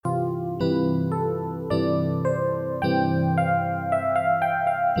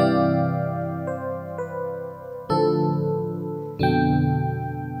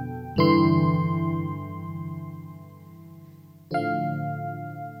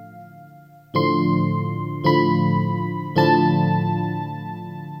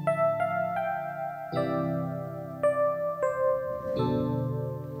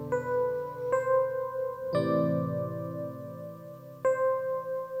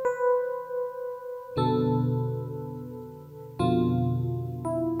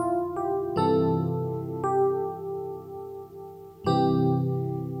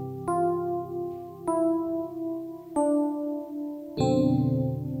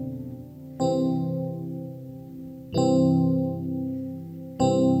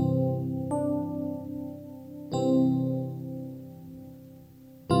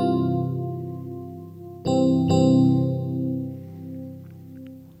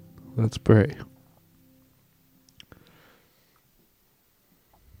Let's pray.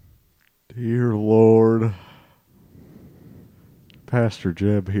 Dear Lord, Pastor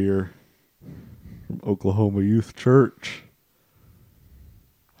Jeb here from Oklahoma Youth Church.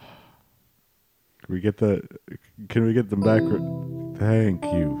 Can we get the back? Thank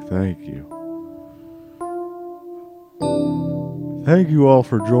you. Thank you all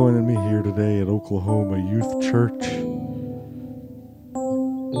for joining me here today at Oklahoma Youth Church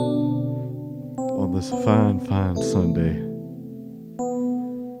on this fine Sunday.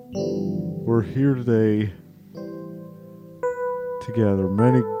 We're here today to gather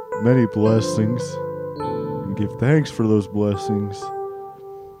many blessings and give thanks for those blessings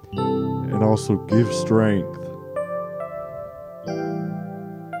and also give strength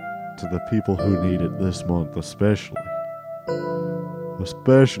to the people who need it this month, especially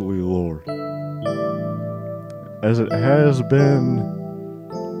Lord, as it has been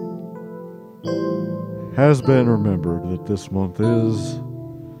remembered that this month is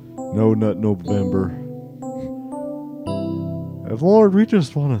No Nut November. And Lord, we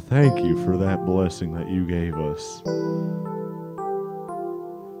just want to thank you for that blessing that you gave us.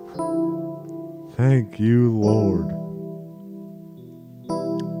 Thank you, Lord.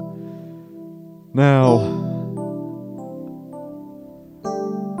 Now,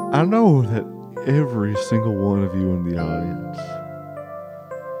 I know that every single one of you in the audience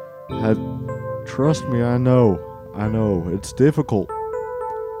trust me, I know, it's difficult.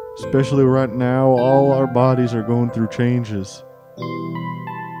 Especially right now, all our bodies are going through changes.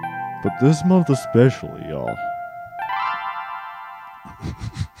 But this month especially, y'all.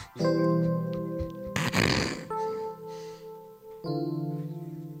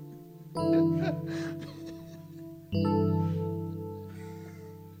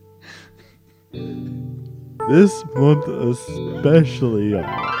 This month especially,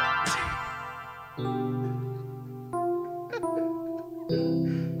 y'all.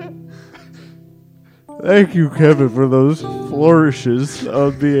 Thank you, Kevin, for those flourishes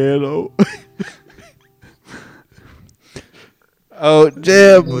on piano. Oh,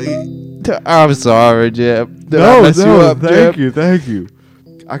 Jeb. I'm sorry, Jeb. Did I No, mess you up, thank Jeb? Thank you.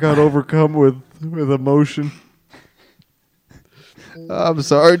 I got overcome with emotion. I'm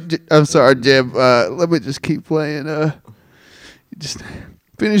sorry, Jeb. Let me just keep playing. Just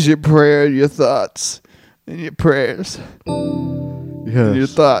finish your prayer, your thoughts, and your prayers. Yes. And your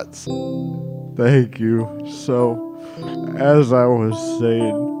thoughts. Thank you. So, as I was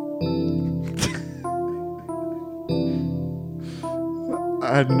saying,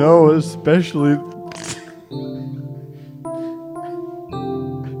 I know especially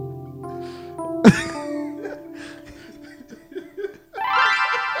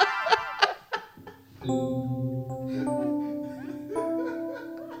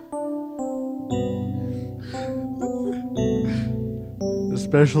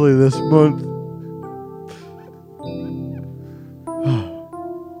especially this month.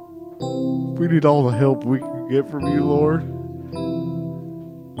 We need all the help we can get from you, Lord.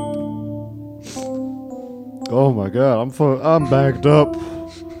 Oh my God, I'm backed up.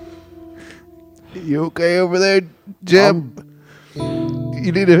 You okay over there, Jeb?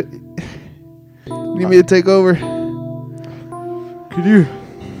 You need me to take over? Could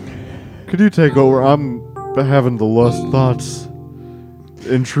you take over? I'm having the lust thoughts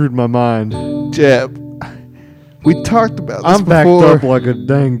intrude my mind. Jeb, we talked about this I'm backed before. up like a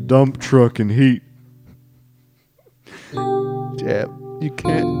dang dump truck in heat. Jeb, you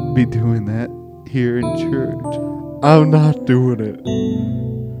can't be doing that here in church. I'm not doing it.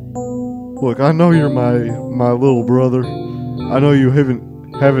 Look, I know you're my little brother. I know you haven't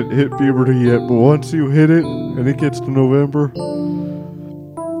hit puberty yet, but once you hit it and it gets to November,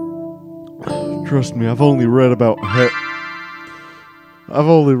 trust me, I've only read about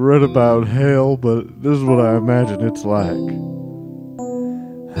hell, but this is what I imagine it's like.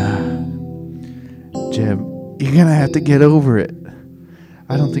 Jeb, you're gonna have to get over it.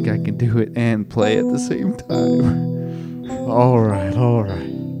 I don't think I can do it and play at the same time. All right.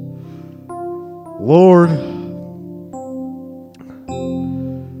 Lord,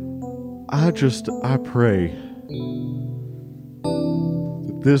 I pray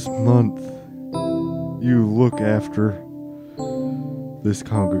that this month you look after this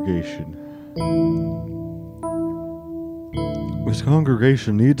congregation. This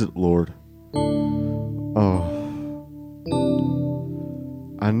congregation needs it, Lord.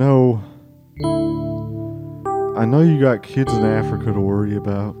 I know you got kids in Africa to worry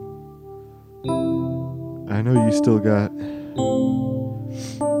about. I know you still got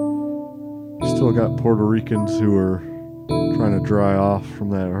Puerto Ricans who are trying to dry off from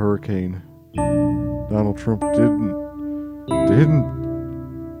that hurricane. Donald Trump didn't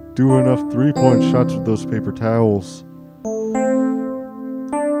do enough 3-point shots with those paper towels.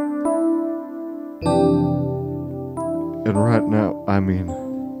 And right now, I mean,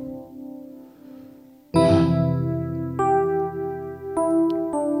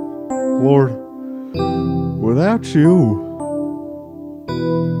 Lord, without you,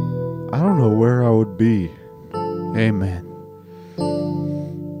 I don't know where I would be. Amen.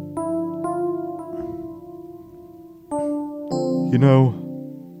 You know,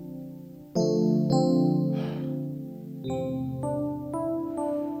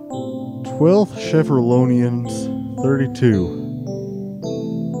 Twelfth Chevroletonians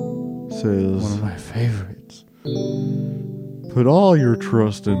 32 says, One of my favorites. put all your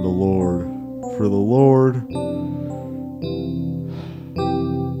trust in the Lord, for the Lord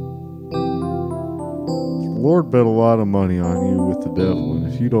bet a lot of money on you with the devil, and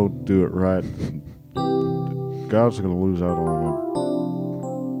if you don't do it right, then God's going to lose out on him.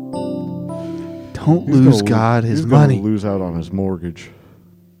 Don't lose God his money. He's going to lose out on his mortgage.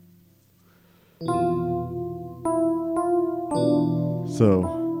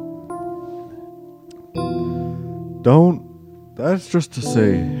 So, that's just to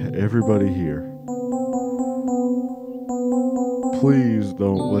say, everybody here, please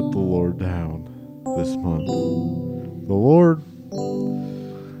don't let the Lord down this month. The Lord,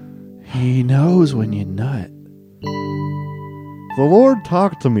 He knows when you nut. the Lord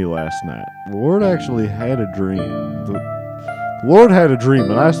talked to me last night. The Lord actually had a dream. The Lord had a dream,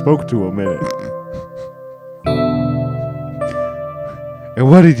 and I spoke to him in it. And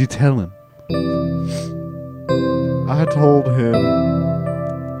what did you tell him? I told him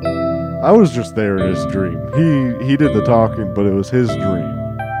I was just there in his dream. He did the talking, but it was his dream.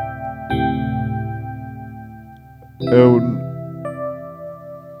 And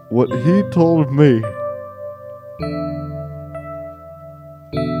what he told me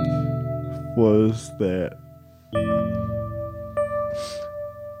was that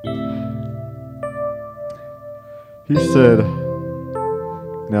he said,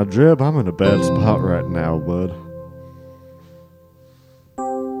 "Now, Jeb, I'm in a bad spot right now, bud.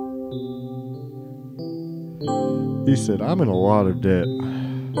 He said, I'm in a lot of debt.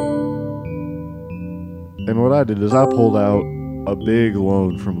 And what I did is I pulled out a big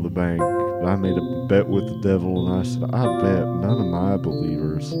loan from the bank. I made a bet with the devil, and I said, I bet none of my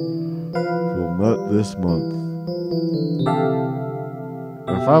believers will nut this month.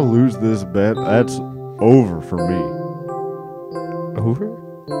 And if I lose this bet, that's over for me." Over?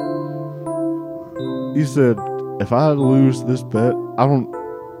 He said, if I lose this bet, I don't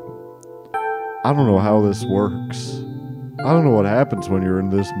know how this works. I don't know what happens when you're in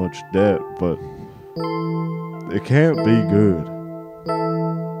this much debt, but it can't be good.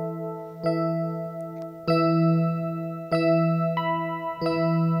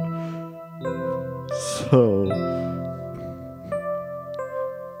 So,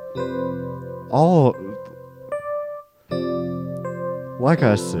 like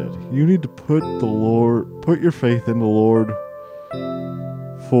I said, you need to put your faith in the Lord,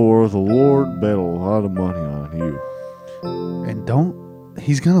 for the Lord bet a lot of money on you. And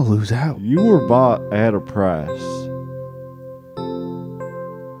he's gonna lose out. You were bought at a price.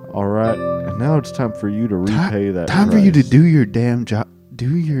 Alright, and now it's time for you to repay that Time price. for you to do your damn job.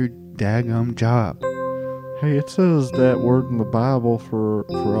 Do your daggum job. Hey, it says that word in the Bible for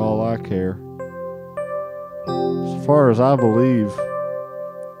all I care. As far as I believe.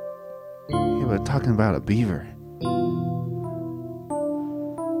 Yeah, but talking about a beaver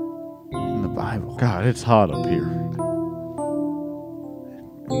in the Bible. God, it's hot up here.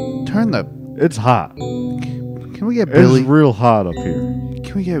 It's hot. Can we get Billy? It's real hot up here.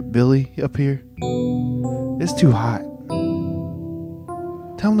 Can we get Billy up here? It's too hot.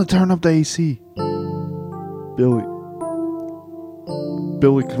 Tell him to turn up the AC. Billy,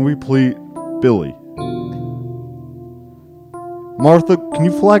 can we please... Billy. Martha, can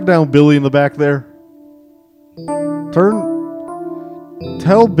you flag down Billy in the back there?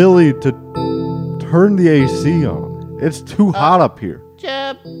 Tell Billy to turn the AC on. It's too hot up here.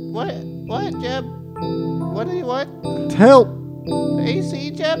 Jeb, what, Jeb? What do you want? Tell... AC,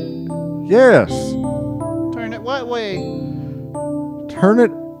 Jeb? Yes. Turn it what way? Turn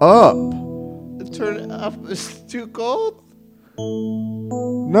it up. Turn it up. It's too cold?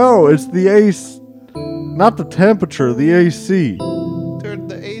 No, it's the AC. Not the temperature, the AC. Turn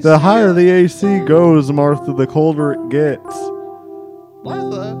the AC The higher up. the AC goes, Martha, the colder it gets.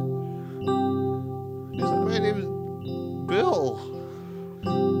 Martha? My name is Bill.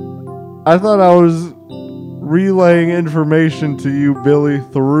 I thought I was relaying information to you, Billy,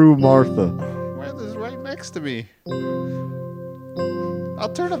 through Martha. Martha's right next to me.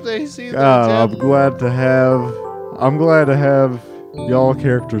 I'll turn up the AC there, I'm Jeb. glad to have y'all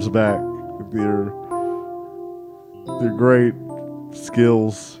characters back. Their great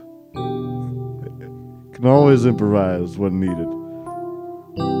skills. Can always improvise when needed.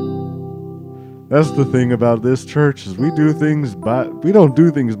 That's the thing about this church is we don't do things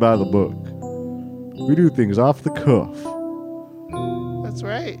by the book. We do things off the cuff. That's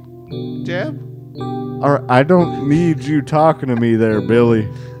right. Jeb? Alright, I don't need you talking to me there, Billy.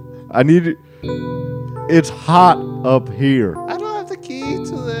 I need it. It's hot up here. I don't have the key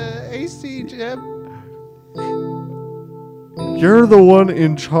to the AC, Jeb. You're the one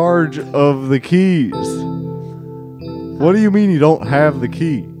in charge of the keys. What do you mean you don't have the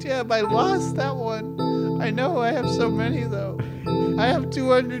key? Jeb, I lost that one. I know I have so many, though. I have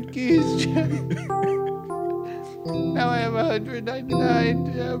 200 keys, Jeb. Now I have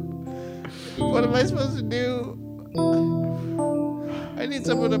 199, Jeb. What am I supposed to do? I need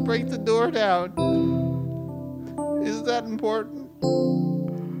someone to break the door down. Is that important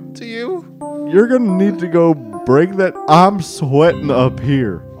to you? You're gonna need to go break that. I'm sweating up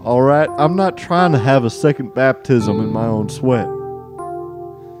here. Alright? I'm not trying to have a second baptism in my own sweat.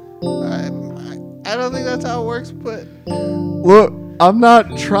 I don't think that's how it works, but Look, I'm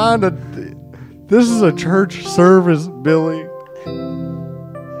not trying to. This is a church service, Billy.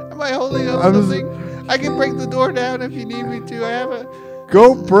 am I holding up I'm something? I can break the door down if you need me to. I have a...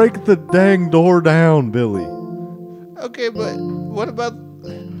 Go break the dang door down, Billy. Okay, but what about...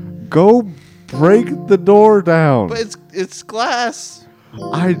 Go break the door down. But it's glass.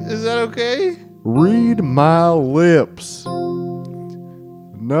 I Is that okay? read my lips.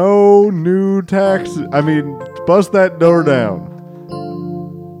 No new taxes. I mean, bust that door down.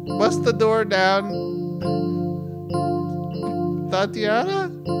 Bust the door down. Tatiana?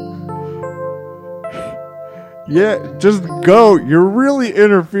 Yeah, just go. You're really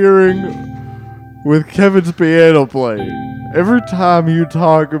interfering with Kevin's piano playing. Every time you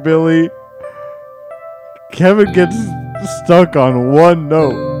talk, Billy, Kevin gets stuck on one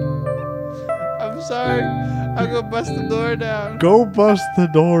note. I'm sorry. I'll go bust the door down. Go bust the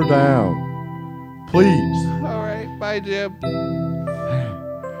door down. Please. Alright, bye, Jeb.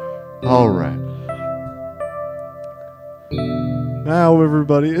 Alright. Now,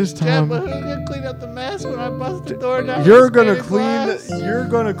 everybody, it's Jeb, time. but who's gonna clean up the mess when I bust the door down? You're with gonna spare glass? you're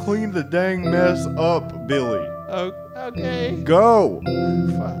gonna clean the dang mess up, Billy. Okay. Go.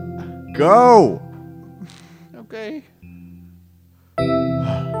 Fine. Go. Okay.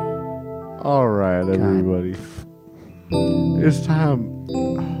 All right, everybody. It's time.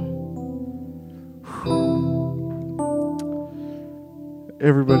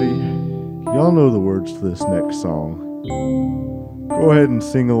 Everybody, y'all know the words to this next song. Go ahead and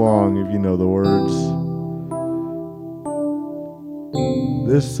sing along if you know the words.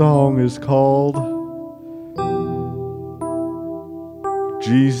 This song is called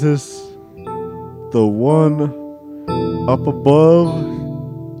Jesus, the One Up Above,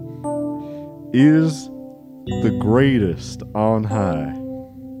 is the greatest on high.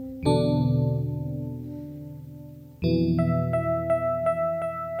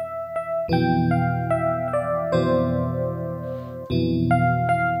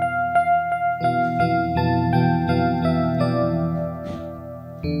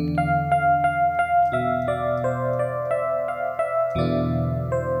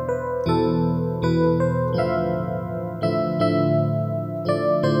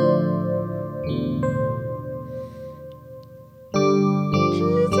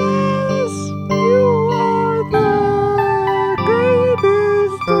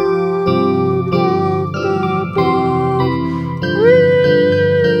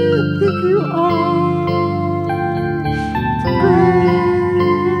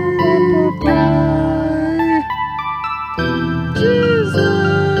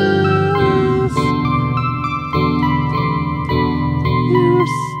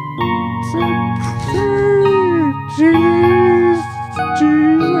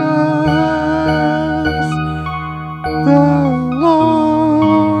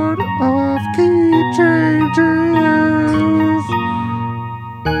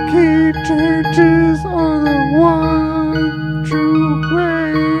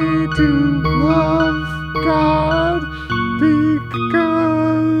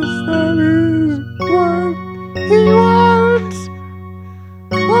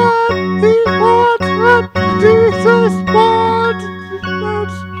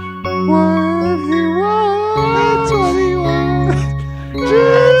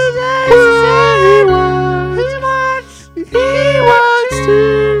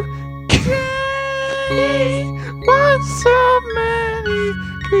 so many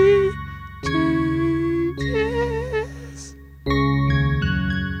key changes.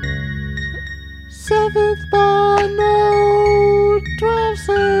 Seventh bar, no. 12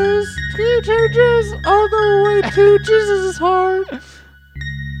 says key changes all the way to Jesus' heart.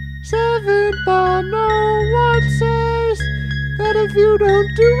 Seventh bar, no. 1 says that if you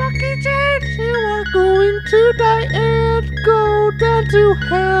don't do a key change, you are going to die and go down to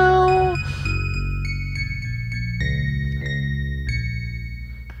hell.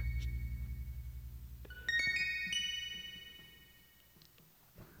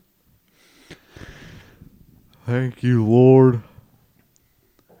 Thank you, Lord,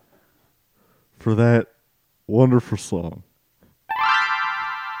 for that wonderful song.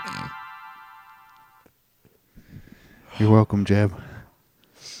 You're welcome, Jeb.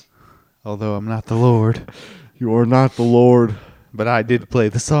 Although I'm not the Lord, You are not the Lord. but I did play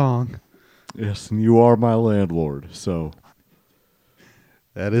the song. Yes, and you are my landlord, so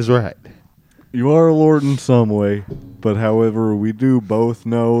That is right. you are a Lord in some way, but however, we do both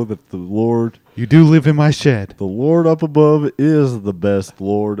know that the Lord You live in my shed. up above is the best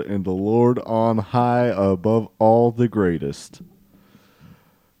Lord, and the Lord on high above all the greatest.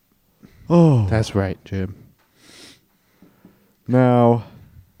 Oh, That's right, Jeb. now,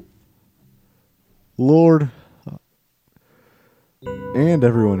 Lord, and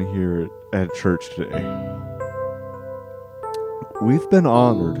everyone here at church today, we've been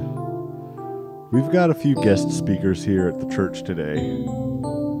honored. We've got a few guest speakers here at the church today.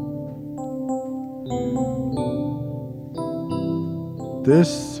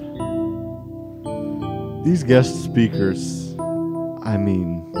 These guest speakers, I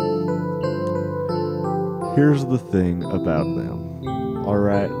mean, here's the thing about them,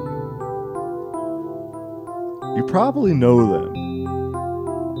 alright? You probably know them.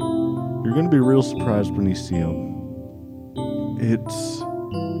 You're gonna be real surprised when you see them. It's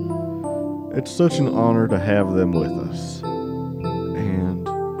such an honor to have them with us. And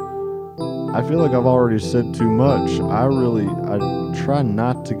I feel like I've already said too much. I try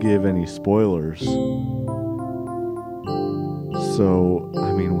not to give any spoilers. So,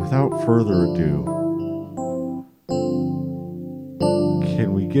 I mean, without further ado,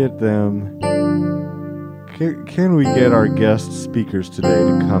 can we get them? Can we get our guest speakers today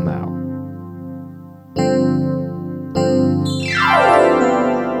to come out?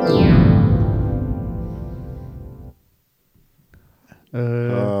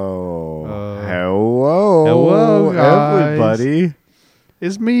 Hello, guys. Everybody.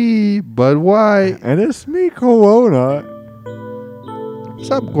 It's me, Bud White. And it's me, Corona.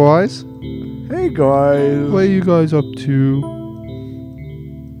 What's up, guys? Hey, guys. What are you guys up to?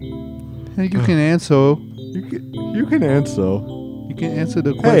 Hey, you can answer. You can answer. You can answer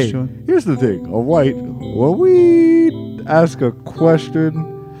the question. Hey, here's the thing. All right, when we ask a question,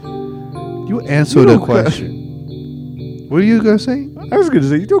 You answer you the don't question. What are you gonna say? I was gonna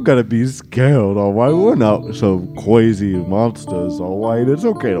say you don't gotta be scared. All right, we're not some crazy monsters. All right, it's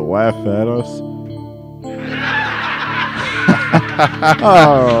okay to laugh at us.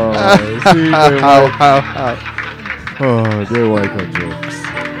 Oh, see, they like our jokes.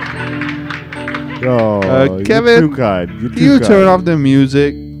 Oh, Kevin, you're too kind. You're too You kind. turn off the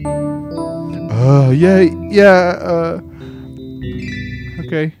music.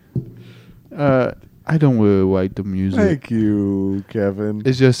 Okay. I don't really like the music. Thank you, Kevin.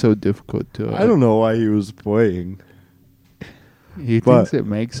 It's just so difficult to. I don't know why he was playing. He but- thinks it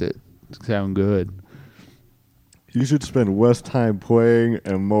makes it sound good. You should spend less time playing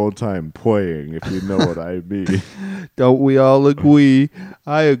and more time playing, if you know what I mean. Don't we all agree?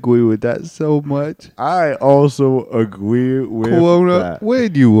 I agree with that so much. I also agree with Corona, that. where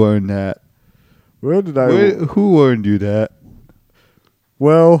did you learn that? Where did I... Who learned you that?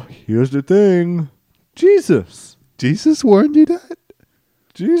 Well, here's the thing. Jesus. Jesus learned you that?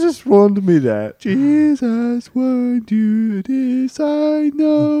 Jesus warned me that. Jesus warned you this, I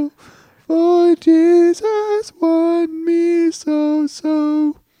know. For Jesus warned me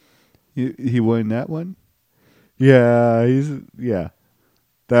so. He won that one? Yeah,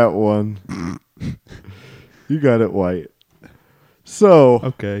 that one. You got it, White. So,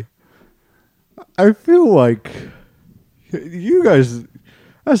 Okay. I feel like you guys,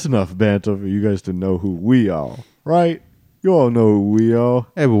 that's enough banter for you guys to know who we are, right? You all know who we are.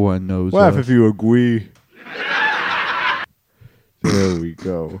 Everyone knows Laugh us. if you agree. There we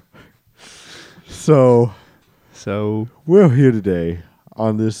go. So, we're here today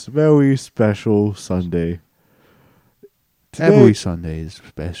on this very special Sunday. Every Sunday is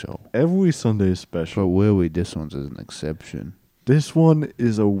special. Every Sunday is But special. really, this one's an exception. This one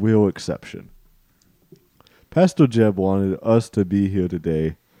is a real exception. Pastor Jeb wanted us to be here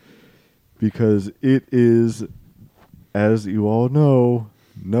today because it is, as you all know,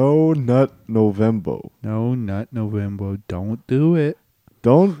 No Nut November. No, not November. Don't do it.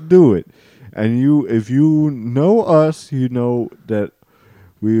 Don't do it. And if you know us, you know that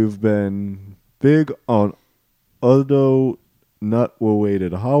we've been big on other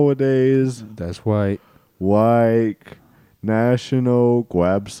nut-related holidays, That's right. like National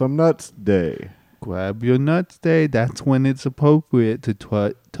Grab Some Nuts Day. Grab your nuts day. That's when it's appropriate to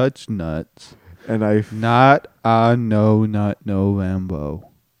touch nuts. And Not on No Nut November.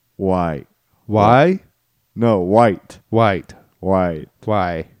 why? Why? No, white. White. White.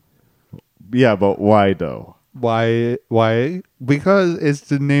 Why? Yeah, but why though? Why? Why? Because it's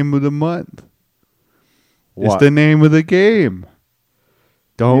the name of the month. Why? It's the name of the game.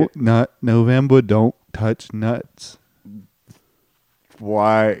 Don't nut November. Don't touch nuts.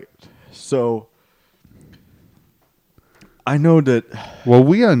 Why? So, I know that Well,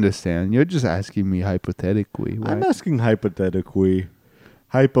 we understand. You're just asking me hypothetically, right? I'm asking hypothetically.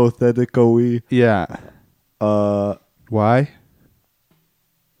 Hypothetically, Yeah. Why?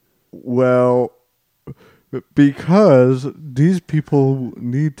 well, because these people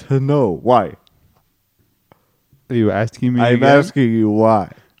need to know why. Are you asking me? I'm again? asking you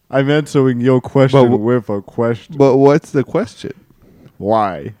why. I'm answering your question But with a question. But what's the question?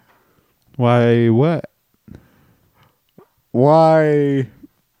 Why? Why? What? Why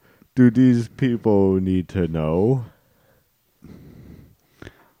do these people need to know?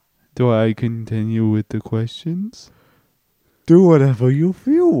 Do I continue with the questions? Do whatever you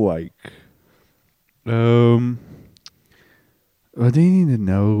feel like. Well, they need to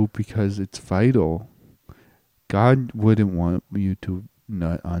know because it's vital. God wouldn't want you to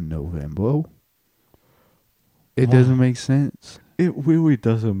nut on November. It Why? doesn't make sense. It really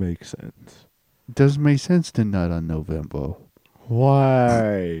doesn't make sense. It doesn't make sense to nut on November.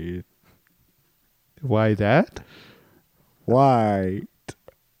 Why? Why that? Why?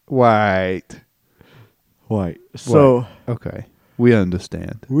 White. Why? So, Okay. We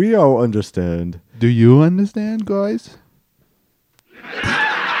understand. we all understand. Do you understand, guys?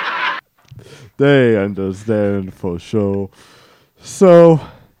 They understand for sure. So,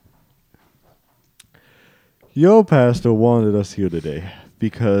 your pastor wanted us here today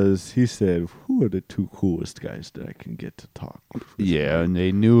because he said, who are the two coolest guys that I can get to talk with? Yeah, and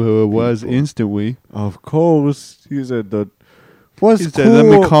they knew who it was People. instantly. Of course, he said what's He cool? said, let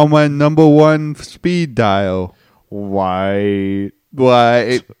me call my number one speed dial. White.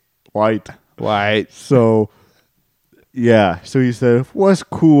 White. So, yeah. So he said, what's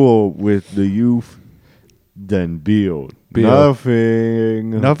cool with the youth than beer? Beer.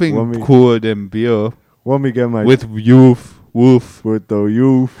 Nothing. Nothing cooler than beer Let me get my with youth. Woof. with the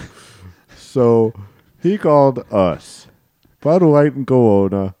youth. So he called us, Bud White and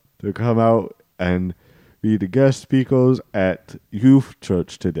Corona, to come out and be the guest speakers at Youth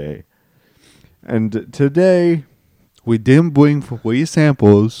Church today. And today, We didn't bring free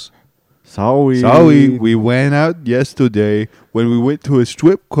samples. sorry, We went out yesterday when we went to a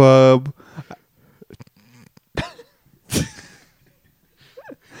strip club.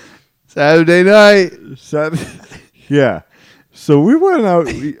 Saturday night. Yeah. So we went out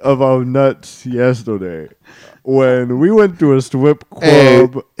of our nuts yesterday when we went to a strip Hey,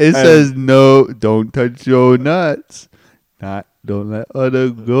 club. it and- says no, don't touch your nuts. Don't let other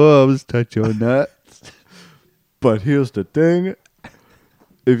girls touch your nuts. But here's the thing.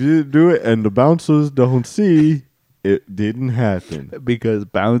 If you do it and the bouncers don't see, it didn't happen. Because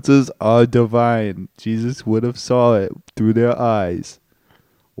bouncers are divine. Jesus would have saw it through their eyes.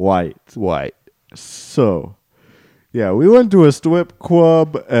 White. White. So, yeah, we went to a strip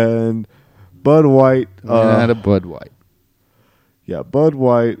club and Bud White. Not a Bud White. Yeah, Bud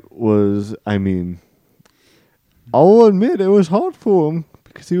White was, I'll admit it was hard for him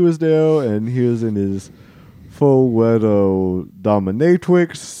because he was there and he was in his full leather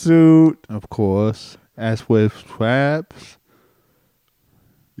dominatrix suit. Of course. As with straps.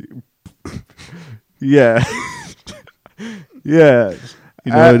 Yeah. Yeah.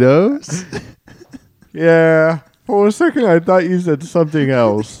 You know those? Yeah. For a second, I thought you said something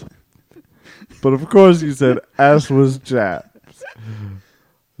else. But of course, you said ass was chaps.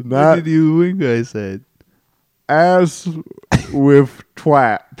 What Not did you think I said? ass with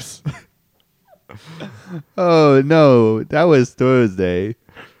twaps. Oh, no. That was Thursday.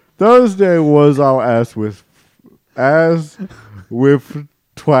 Thursday was our ass with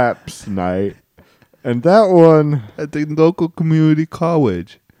twaps night. And that one, At the local community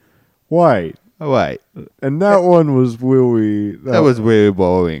college. white. All right. And that one was really... That was very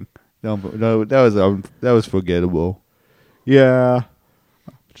boring. No, that was forgettable. Yeah.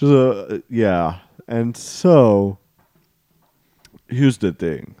 Yeah. And so, here's the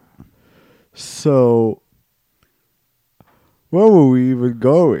thing. So, where were we even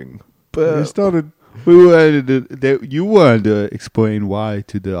going? But We started. you wanted to explain why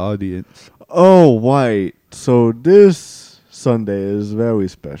to the audience. Oh, right. So this Sunday is very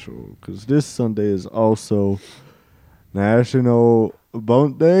special because this Sunday is also National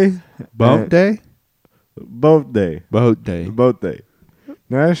Boat Day. Boat day? Boat Day. Boat day. Boat Day.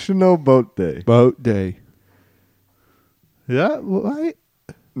 National Boat Day. Boat day. Yeah, right?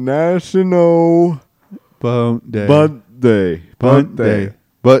 National Boat day. Boat Day. Boat day.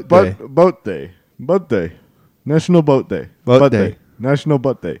 Boat day. Boat Day. Boat Day. National Boat Day. Boat day. National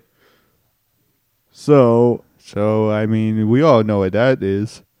Boat Day. So, So, I mean, we all know what that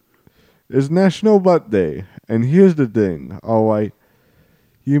is. it's National Butt Day. And here's the thing. All right.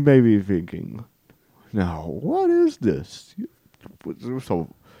 You may be thinking, now, what is this?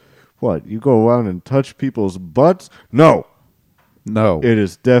 So, what? You go around and touch people's butts? No. No. It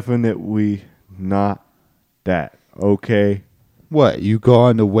is definitely not that. Okay? What? You go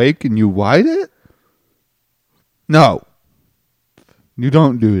on the wake and you white it? No. You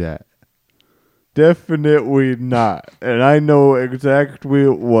don't do that. Definitely not. And I know exactly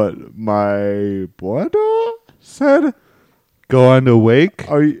what my brother said. Go on the wake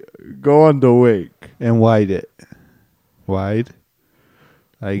Go on the wake. and white it. White.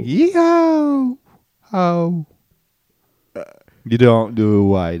 Like, yee-haw. Oh. You don't do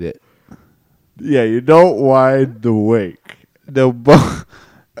white it. Yeah, you don't ride the wake. Don't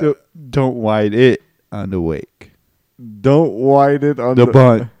white it on the wake. Don't ride it on The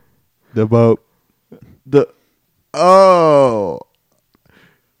boat. Oh.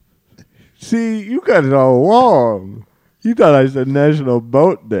 See, you got it all wrong. You thought I said National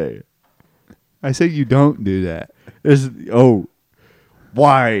Boat Day. I say you don't do that. It's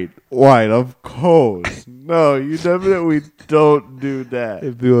wide, of course. No, you definitely don't do that.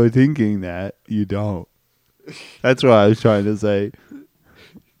 If you were thinking that, you don't. That's what I was trying to say.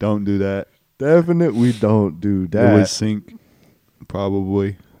 Don't do that. Definitely don't do It would that. sink,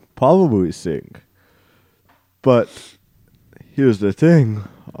 probably. Probably sing. But here's the thing,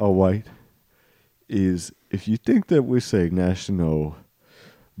 all right, is if you think that we're saying National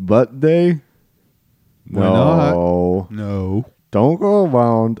Butt Day, Why not? no, No. don't go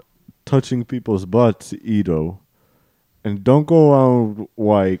around touching people's butts either. And don't go around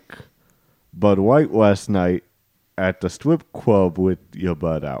like Bud White last night at the strip club with your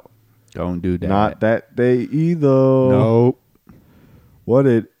butt out. Don't do that. Not that day either. No. What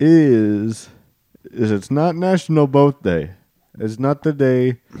it is it's not National Boat Day. It's not the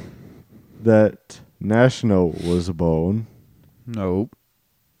day that National was born. Nope.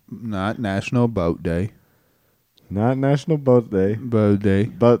 Not National Boat Day. Not National Boat Day. Boat Day.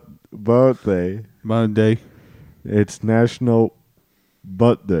 But Boat Day. Boat Day. It's National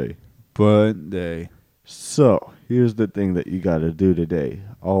Butt Day. Boat Day. So, here's the thing that you gotta do today,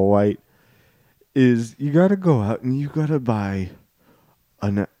 alright? Is you gotta go out and you gotta buy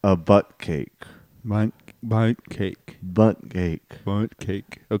a butt cake. Butt cake. Butt cake. Butt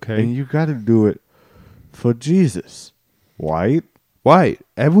cake. Okay. And you gotta do it for Jesus. Right? Why?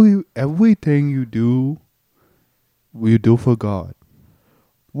 Everything you do for God.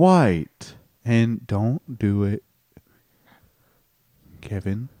 Right. And don't do it,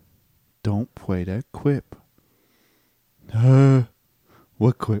 Kevin. Don't play that clip.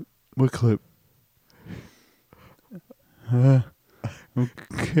 What clip? What clip?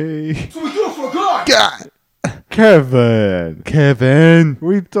 Okay. So we do it for God. God. Kevin,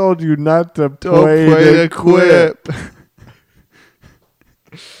 we told you not to Don't play play the the clip.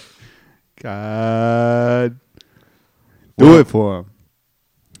 God. Do Well- it for him.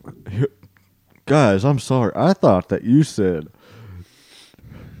 Guys, I'm sorry. I thought that you said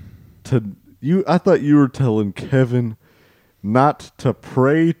I thought you were telling Kevin not to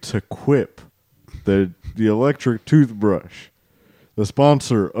pray to Quip, the electric toothbrush, the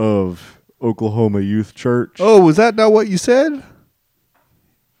sponsor of Oklahoma Youth Church. Oh, was that not what you said?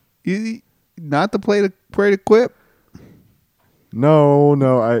 Not to pray to quip?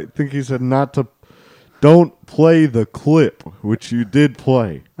 No, I think he said don't play the clip, which you did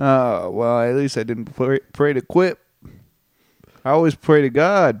play. Oh, well, at least I didn't pray to quip. I always pray to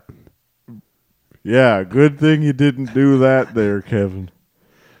God. Yeah, good thing you didn't do that there, Kevin.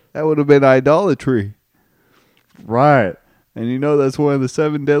 That would have been idolatry. Right. And you know that's one of the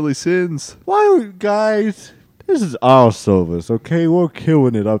 7 deadly sins. Why, guys? This is our service, okay? We're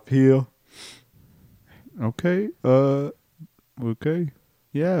killing it up here. Okay. Okay.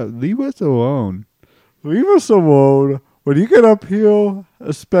 Yeah, leave us alone. Leave us alone. When you get uphill,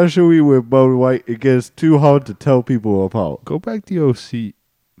 especially with Bud White, it gets too hard to tell people apart. Go back to your seat.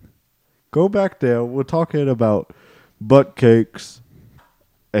 Go back there. We're talking about butt cakes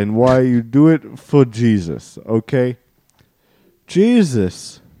and why you do it for Jesus, okay?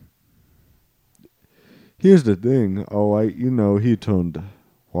 Jesus. Here's the thing, all right? You know, he turned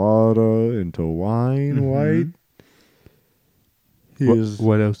water into wine, right?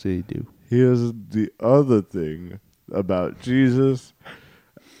 What else did he do? Here's the other thing about Jesus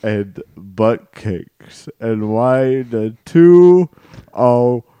and butt cakes and why the two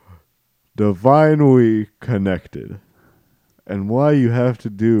are divinely connected and why you have to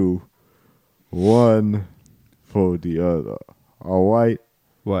do one for the other. All right?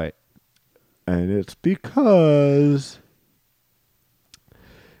 What? And it's because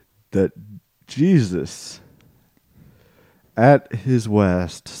that Jesus, at his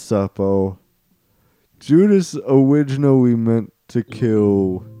Last Supper, Judas originally meant to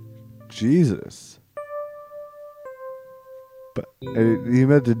kill Jesus. But he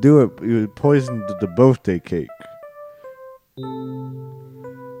meant to do it. He poisoned the birthday cake.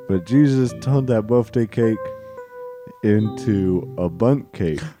 But Jesus turned that birthday cake into a bundt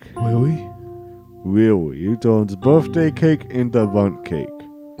cake. Really? Really? He turned his birthday cake into a bundt cake.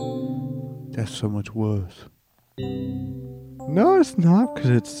 That's so much worse. No, it's not, because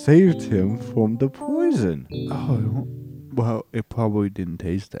it saved him from the poison. Oh, well, it probably didn't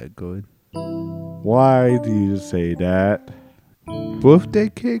taste that good. Why do you say that? Birthday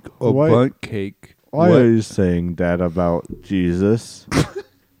cake or Why- bundt cake? Why What are you saying that about Jesus?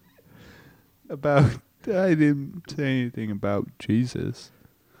 about? I didn't say anything about Jesus.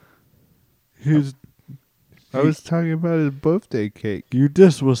 I was talking about his birthday cake. You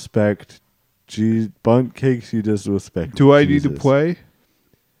disrespect bundt cakes. You disrespect. Do I Jesus. need to play?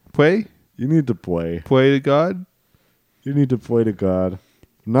 Play? You need to play. Play to God? You need to play to God.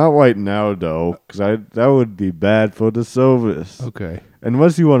 Not right now, though, because that would be bad for the service. Okay.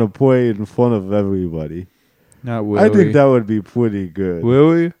 Unless you want to play in front of everybody. Not really. I think that would be pretty good.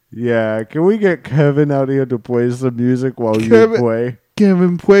 Really? Yeah, can we get Kevin out here to play some music while Kevin- you play?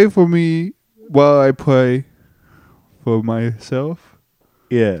 Kevin, play for me while I play for myself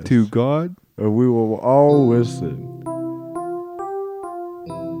Yes. to God. And we will all listen.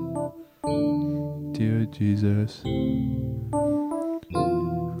 Dear Jesus,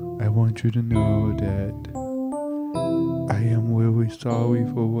 I want you to know that I am really sorry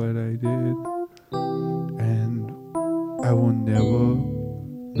for what I did, and I will never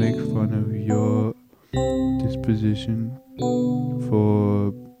make fun of your disposition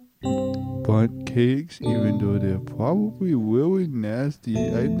for bundt cakes, even though they're probably really nasty.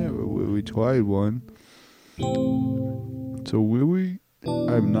 I never really tried one. So really,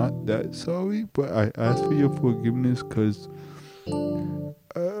 I'm not that sorry, but I ask for your forgiveness because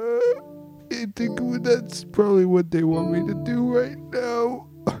I think that's probably what they want me to do right now.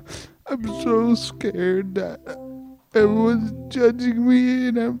 I'm so scared that everyone's judging me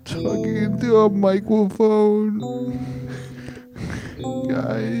and I'm talking into a microphone.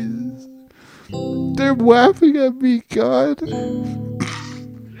 Guys, they're laughing at me, God.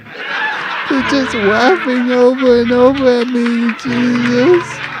 They're just laughing over and over at me, Jesus.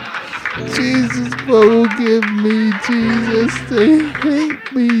 Jesus, forgive me, Jesus. They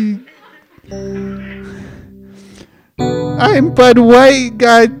hate me. I'm Bud White,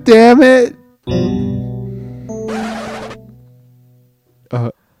 God damn it.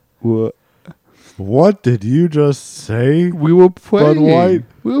 What? What did you just say? We were playing. Bud White?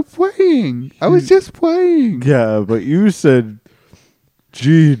 We were playing. I was just playing. Yeah, but you said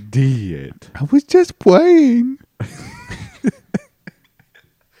GD it. I was just playing.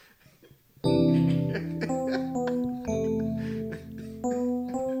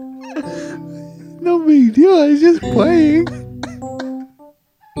 No big deal. I was just playing.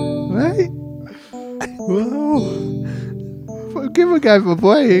 Right? Well, Forgive a guy for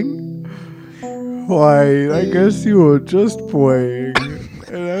playing. why, I guess you were just playing.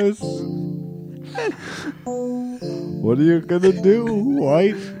 And I was... What are you gonna do,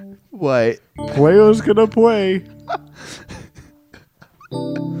 White? What? Player's gonna play.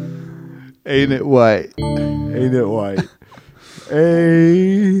 Ain't it white? Ain't it, White?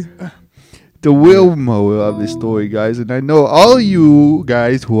 Hey. The real moral of the story, guys, and I know all you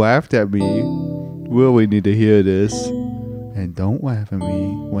guys who laughed at me really need to hear this. And don't laugh at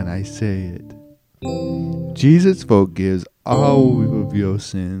me when I say it. Jesus forgives all of your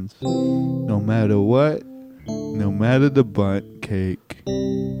sins, no matter what, no matter the bundt cake.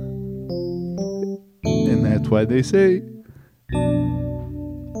 And that's why they say,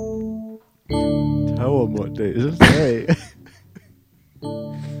 Tell him what day is today.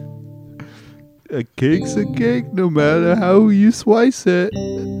 A cake's a cake, no matter how you slice it.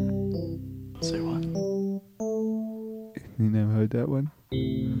 Say what? You never heard that one?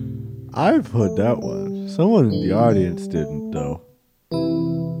 I've heard that one. Someone in the audience didn't, though.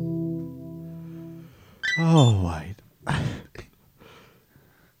 All right.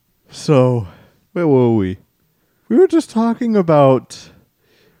 So, Where were we? we were just talking about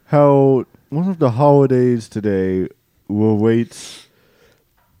how one of the holidays today relates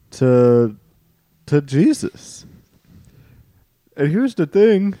to Jesus. And here's the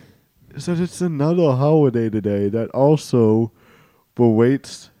thing, is that it's another holiday today that also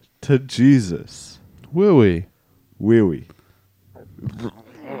relates to Jesus. Were we? Really.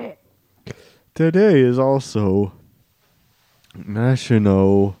 Today is also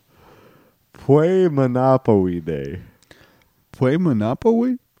National Play Monopoly Day. Play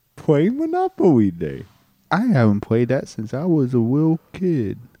Monopoly? Play Monopoly Day. I haven't played that since I was a little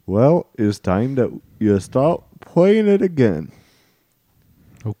kid. Well, it's time that you start playing it again.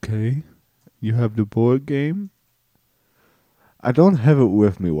 Okay. You have the board game? I don't have it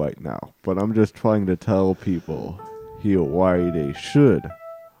with me right now, but I'm just trying to tell people here why they should.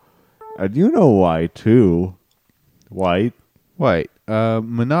 And you know why, too. Why? Wait,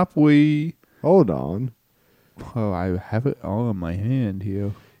 Monopoly. Hold on. Oh, I have it all in my hand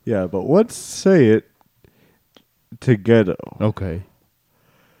here. Yeah, but let's say it together. Okay.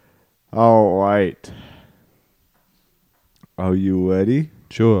 All right. Are you ready?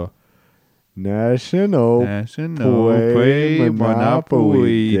 Sure. National National Play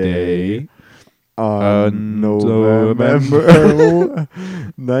Monopoly Day on November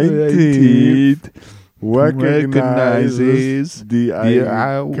 19th recognizes the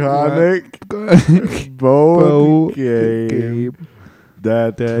iconic board game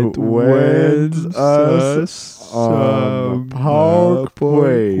that wins us some Park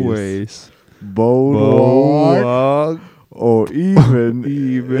Place, Boardwalk, or even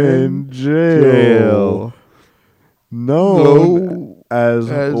in jail. Known as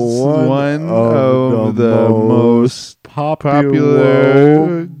one of the most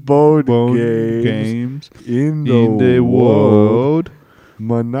popular board games in the world.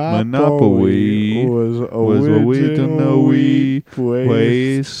 Monopoly was originally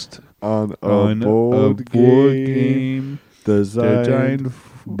placed on a board game designed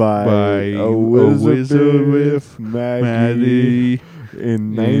by Elizabeth Maddie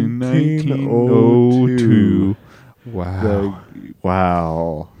in 1902.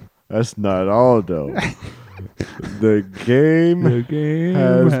 Wow. That's not all, though. The game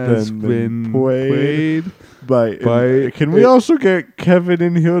has been played by can we also get Kevin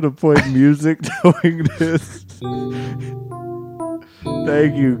in here to play music during this?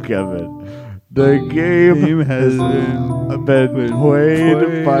 Thank you, Kevin. The game has been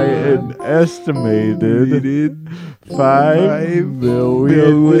played by an estimated 5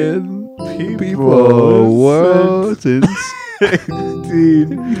 million people since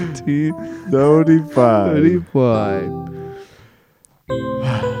 1835.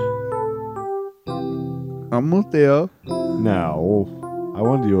 Almost there. Now,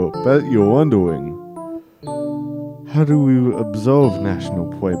 bet you're wondering, how do we observe National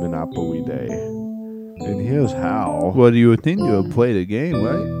Play Monopoly Day? And here's how. Well, you would think you would play the game,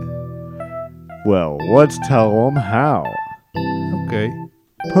 right? Well, let's tell them how. Okay.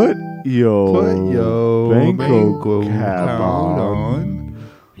 Put your banco cap on. on.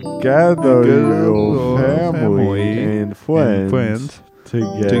 Gather your family and friends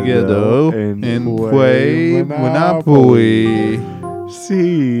together and play Monopoly.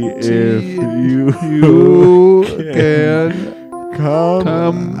 See if you can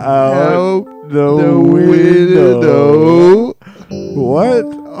come out the window. What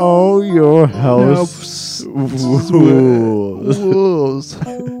are your house rules?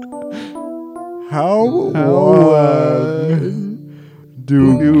 How long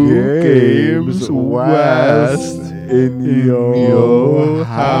do games last in your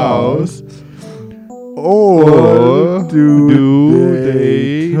house? Or do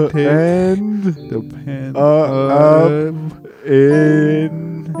they end up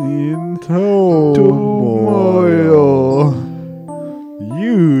in turmoil?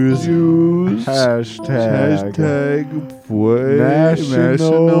 Use hashtag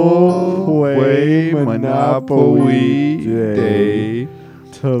National Play Monopoly Day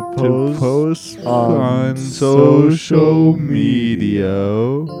to post on social media.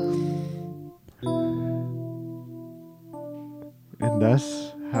 And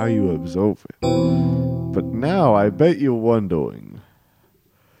that's how you observe it. But now I bet you're wondering,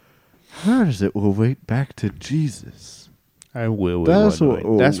 How does it relate back to Jesus? I will. That's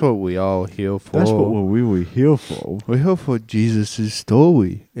That's what- what we all here for. That's what we were here for. We're here for Jesus'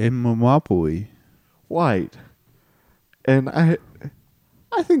 story in Monopoly. Right. And I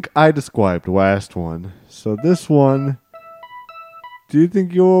think I described last one. So this one, do you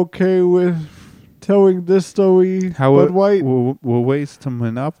think you're okay with telling this story? How Bud White? will waits to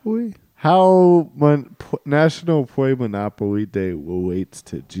Monopoly? How National Play Monopoly Day relates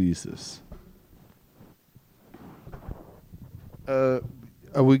to Jesus? Are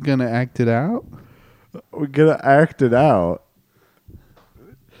we gonna act it out? We're gonna act it out.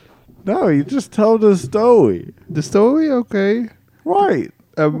 No, you just tell the story. The story, okay. Right.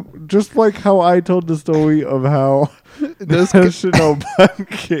 Just like how I told the story of how That's National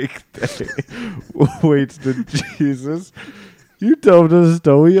Pancake Day waits to Jesus. You told the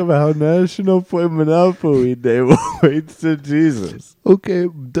story of how National Play Monopoly Day waits to Jesus. Okay,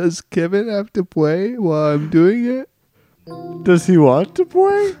 does Kevin have to play while I'm doing it? Does he want to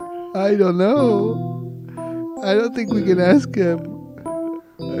play? I don't know. I don't think we can ask him.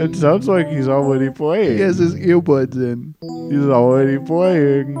 It sounds like he's already playing. He has his earbuds in. He's already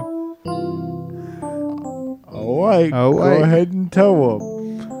playing. Alright, All go right. ahead and tell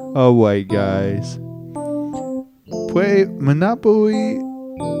him. Alright, guys. Monopoly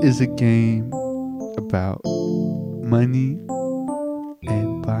is a game about money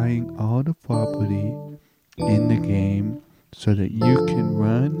and buying all the property in the game so that you can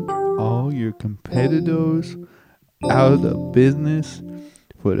run all your competitors out of business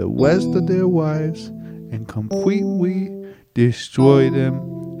for the rest of their lives and completely destroy them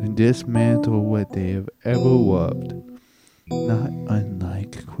and dismantle what they have ever loved. Not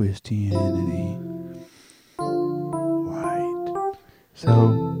unlike Christianity. Right.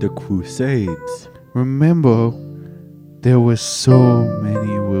 So, The Crusades. remember, there were so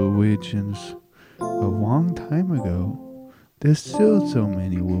many religions a long time ago. There's still so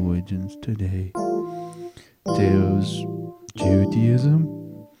many religions today. There's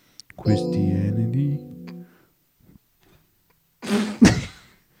Judaism, Christianity,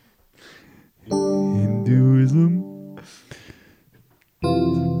 Hinduism,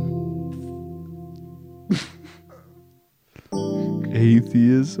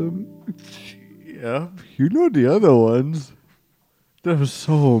 atheism, Yeah, you know the other ones. There's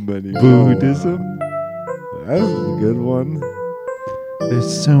so many. Buddhism. That's a good one.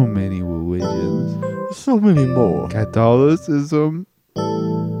 There's so many religions. There's so many more. Catholicism.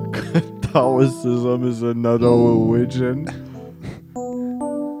 Catholicism is another religion.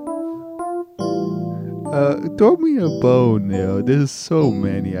 Throw me a bone there. There's so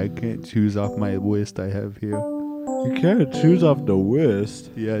many. I can't choose off my list I have here. You can't choose off the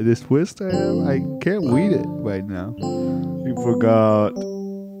list. Yeah, this list I have, I can't read it right now. You forgot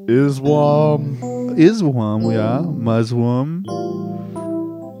Islam. Islam, yeah. Muslim.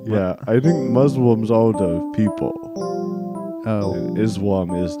 Yeah, I think Muslims are the people. Oh, And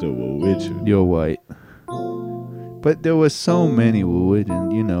Islam is the religion. you're right. But there were so many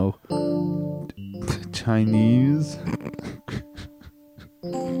religions, you know. Chinese.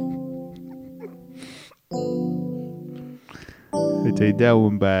 I take that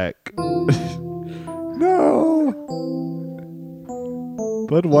one back. No!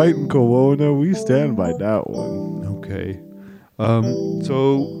 Bud White and Corona, we stand by that one. Okay.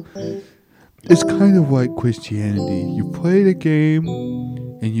 So it's kind of like Christianity. You play the game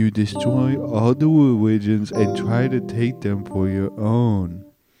and you destroy all the religions and try to take them for your own.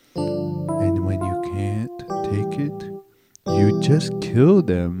 And when you can't take it, you just kill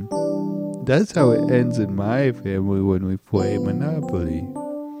them. That's how it ends in my family when we play Monopoly.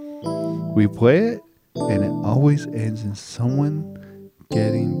 We play it and it always ends in someone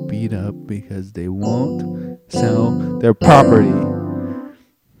getting beat up because they won't sell their property.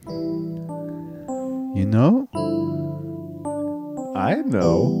 You know? I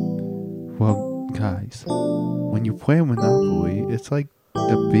know. Well, guys, when you play Monopoly, it's like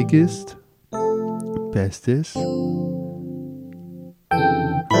the biggest, bestest,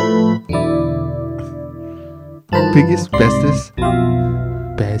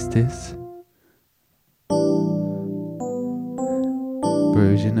 bestest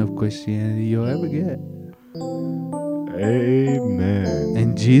version of Christianity you'll ever get. Amen.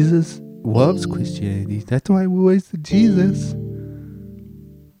 And Jesus loves Christianity. That's why we always to Jesus.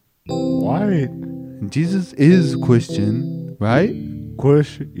 White. And Jesus is Christian, right?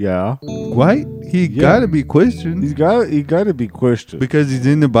 Yeah. Right? He Yeah. gotta be Christian He gotta be Christian. because he's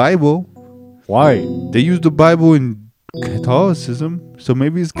in the Bible. White. They use the Bible in Catholicism, so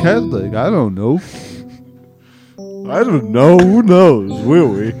maybe he's Catholic. I don't know. I don't know. Who knows,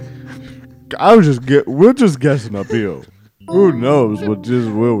 really? we're just guessing up here. Who knows what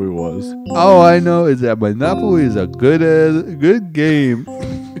Jizz Willie was? All I know is that Monopoly is a good game.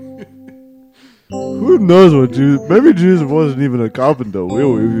 Who knows what Jesus? Maybe Jesus wasn't even a carpenter.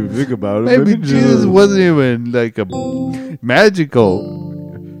 Really, if you think about it, Maybe Jesus wasn't even like a magical.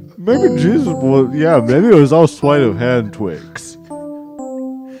 Maybe Jesus was. Yeah, maybe it was all sleight of hand tricks.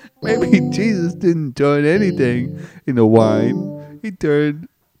 Maybe Jesus didn't turn anything into wine. He turned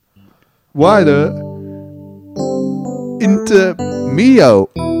water into Mio.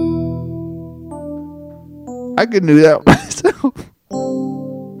 I can do that myself.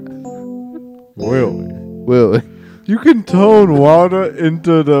 Really? Well, You can tone water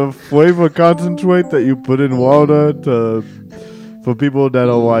into the flavor concentrate that you put in water for people that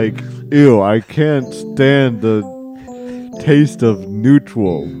are like, ew, I can't stand the taste of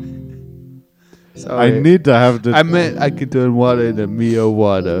neutral. sorry. I need to have the. I meant I could turn water into Mio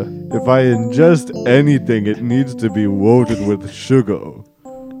water. If I ingest anything, it needs to be loaded with sugar.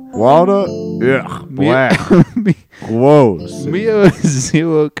 Water? Ugh, black. Gross. Mio is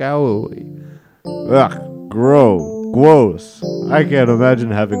 0 calorie. Ugh, gross. I can't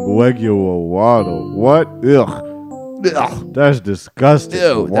imagine having regular water. What? Ugh. Ugh. That's disgusting.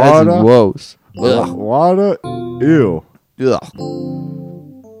 Ew, Water? that's gross. Ugh. Ugh. Water? Ew. Ugh.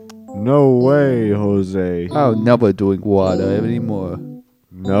 No way, Jose. I'll never drink water anymore.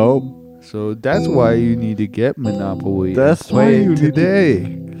 Nope. So that's why you need to get Monopoly. That's and play why it you need to-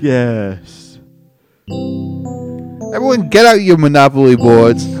 today. Yes. Everyone, get out your Monopoly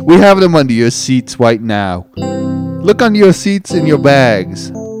boards. We have them under your seats right now. Look under your seats and your bags.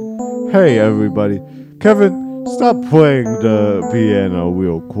 Hey, everybody. Kevin, stop playing the piano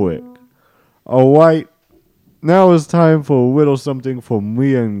real quick. Alright? Now it's time for a little something for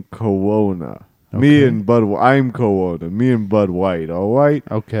me and Corona. Me Okay. and Bud. I'm Corona. Me and Bud White. Alright?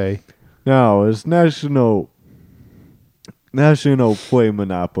 Okay. Now it's National Play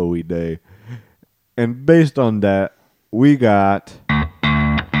Monopoly Day. And based on that, we got.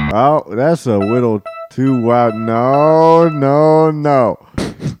 Oh, that's a little too loud. No.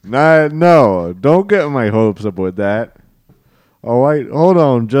 No. Don't get my hopes up with that. Alright, hold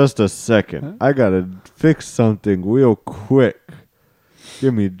on just a second. I gotta fix something real quick.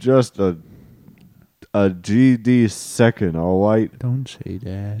 Give me just a GD second, alright? Don't say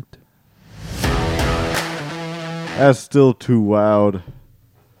that. That's still too loud.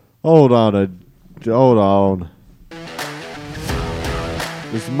 Hold on.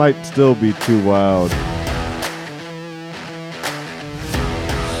 This might still be too loud.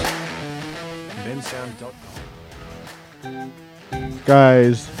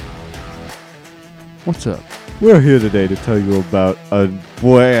 Guys, What's up? we're here today to tell you about a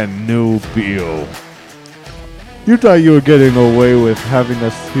brand new bill. You thought you were getting away with having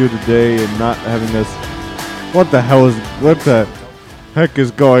us here today and not having us. What the heck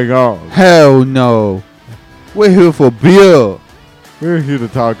is going on? Hell no. We're here for beer. We're here to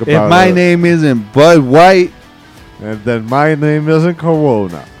talk If about my it. name isn't Bud White, And then my name isn't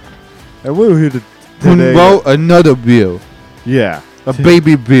Corona. And we're here who today. wrote another bill. Yeah. A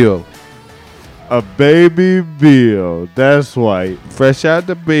baby bill. A baby bill. That's right. Fresh out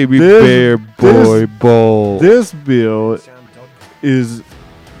the baby This- bear boy bowl. This bill is.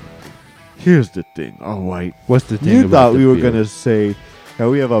 Here's the thing. All right. What's the thing You about thought the we were bill? gonna say that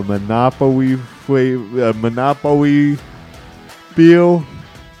we have a Monopoly Monopoly bill.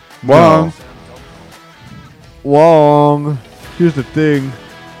 Wrong. No. Wrong. Here's the thing.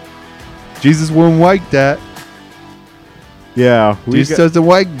 Jesus wouldn't like that. Yeah, Jesus doesn't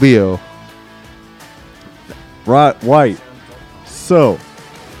like bill. Right. So,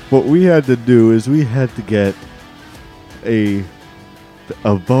 what we had to do is we had to get a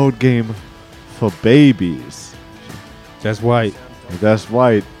board game for babies. That's white. That's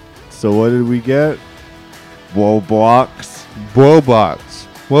right. So what did we get? Roblox. Roblox.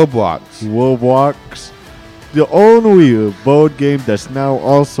 The only board game that's now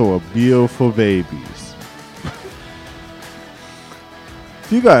also a beer for babies.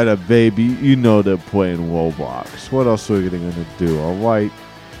 If you got a baby, you know they're playing Roblox. What else are they gonna do? Alright.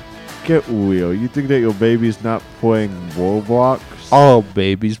 Get real. You think that your baby's not playing Roblox? All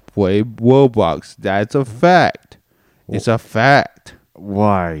babies play Roblox. That's a fact. It's a fact.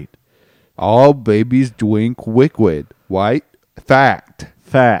 Right. All babies drink liquid. Right? Fact.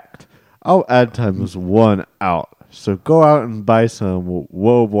 Fact. Our ad time is 1 out. So go out and buy some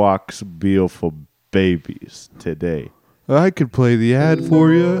Roblox beer for babies today. I could play the ad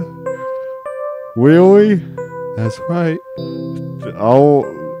for you. Really? That's right. Oh,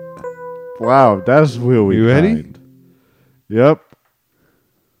 wow. That's really You ready? kind. Yep.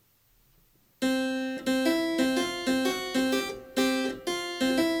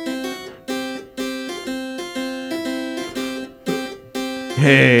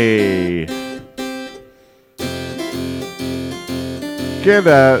 Okay. Get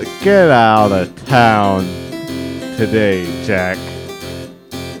out of town today, Jack.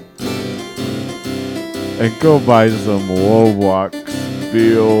 And go buy some Roblox,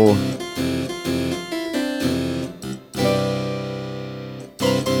 Bill.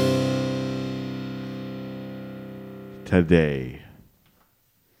 Today.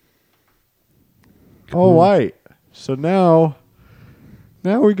 All right. So now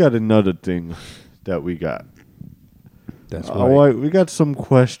we got another thing that we got. That's All right, we got some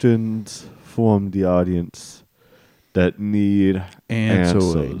questions from the audience that need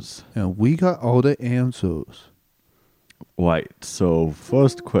answers. And we got all the answers. Right, so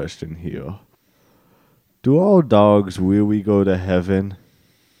first question here. Do all dogs really go to heaven?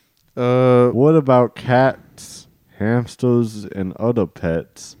 What about cats, hamsters, and other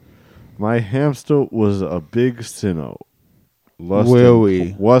pets? My hamster was a big sinner.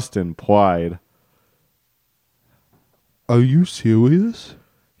 Really? Lust and pride. Are you serious?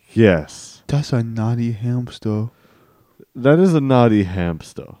 Yes. That's a naughty hamster. That is a naughty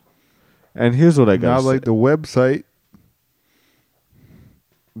hamster. And here's what I got. Not like the website.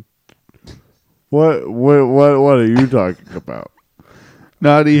 What are you talking about?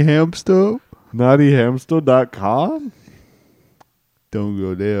 Naughty hamster? NaughtyHamster.com? Don't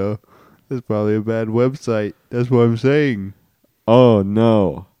go there. That's probably a bad website. That's what I'm saying. Oh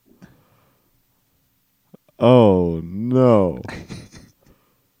no. Oh no.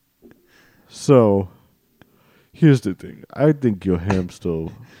 So, here's the thing. I think your hamster,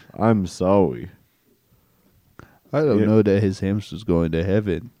 I'm sorry. I don't know that his hamster's going to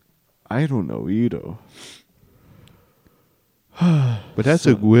heaven. I don't know either. But that's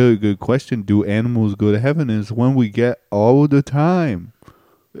a really good question. Do animals go to heaven? Is one we get all the time.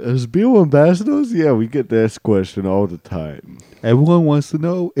 As Bill ambassadors, yeah, we get this question all the time. Everyone wants to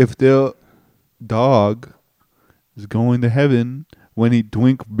know if their dog is going to heaven when he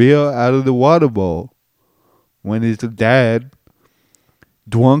drink beer out of the water bowl. When his dad,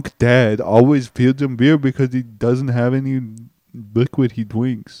 drunk dad, always feeds him beer because he doesn't have any liquid he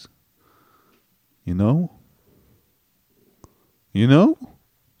drinks. You know? You know?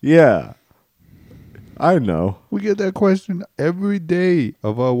 Yeah. I know. We get that question every day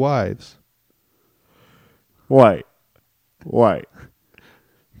of our wives. Why?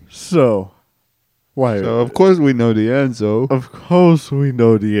 So, why? So, of course, we know the answer. Of course we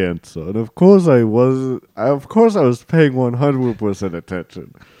know the answer. And of course I was paying 100%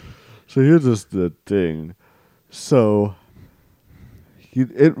 attention. So here's just the thing. So,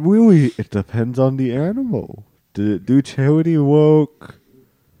 it depends on the animal. Did it do charity work?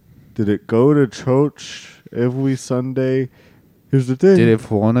 Did it go to church every Sunday? Here's the thing. Did it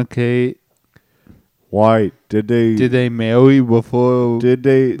fornicate? Why? Did they marry before sexual did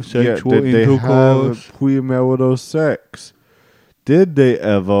they intercourse? have premarital sex? Did they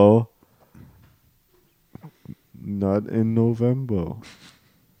ever? Not in November.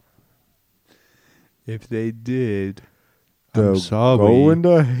 If they did, They're I'm sorry. going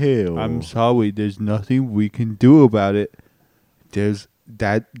to hell. I'm sorry. There's nothing we can do about it. There's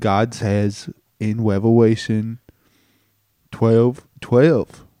that God says in Revelation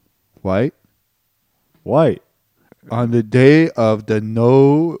 12:12, right? Why? On the day of the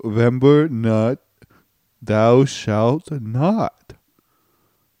November nut, thou shalt not.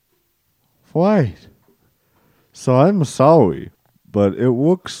 Why? So I'm sorry, but it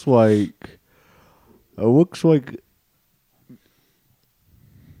looks like I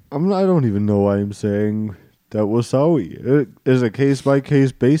don't even know why I'm saying that we're sorry. It is a case by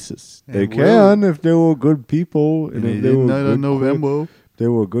case basis. They can if they were good people And if they were not in November. They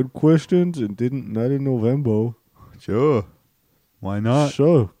were good Christians and didn't not in November. Sure. Why not?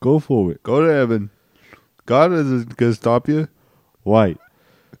 Sure, go for it. Go to heaven. God isn't going to stop you. Right.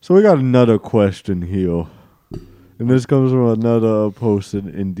 So we got another question here. And this comes from another person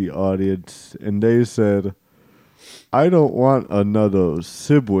in the audience. And they said, I don't want another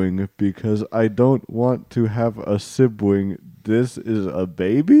sibling because I don't want to have a sibling. This is a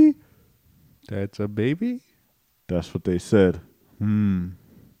baby? That's a baby? That's what they said.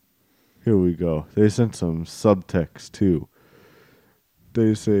 Here we go. They sent some subtext too.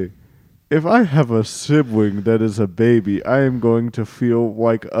 They say, if I have a sibling that is a baby, I am going to feel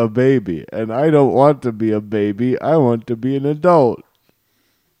like a baby. And I don't want to be a baby. I want to be an adult.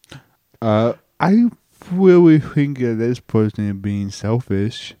 I really think that this person is being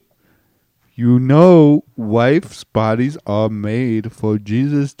selfish. You know, wives' bodies are made for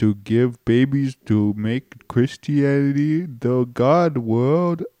Jesus to give babies to make Christianity the God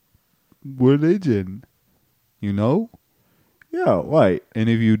world religion. You know? Yeah, right. And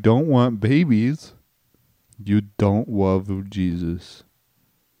if you don't want babies, you don't love Jesus.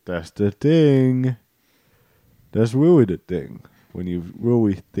 That's the thing. That's really the thing when you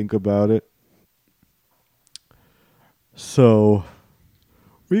really think about it. So,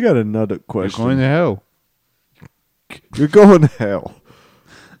 we got another You're question. going to hell. You're going to hell.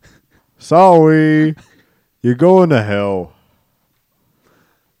 Sorry. You're going to hell.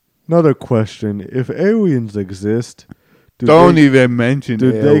 Another question. If aliens exist, Don't even mention do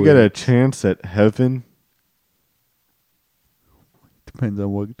aliens. they get a chance at heaven? Depends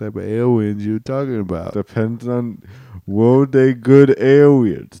on what type of aliens you're talking about. Depends on, were they good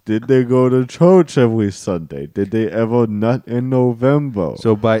aliens? Did they go to church every Sunday? Did they ever nut in November?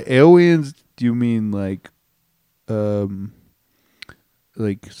 So by aliens, do you mean like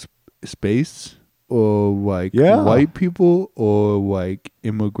space, or like Yeah. white people, or like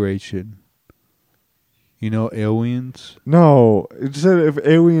immigration? You know, aliens. No, it said if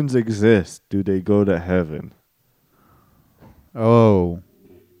aliens exist, do they go to heaven? Oh,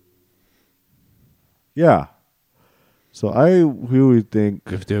 Yeah. So I really think,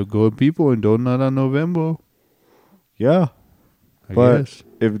 if they're good people and don't nut on November, yeah. I But guess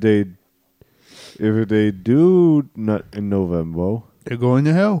if they do nut in November, they're going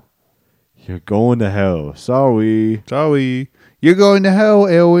to hell. you're going to hell. Sorry. Sorry, you're going to hell,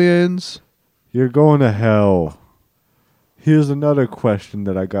 aliens. You're going to hell. Here's another question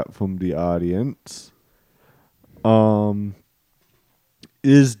that I got from the audience.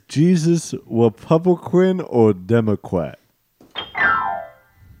 Is Jesus Republican or Democrat?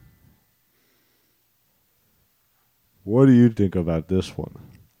 What do you think about this one?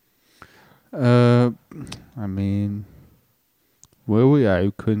 I mean, well,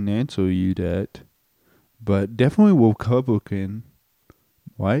 I couldn't answer you that, but definitely Republican.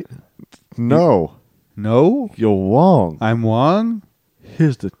 What? No, No, you're wrong. I'm wrong.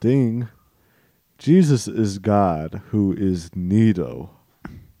 Here's the thing. Jesus is God who is neither.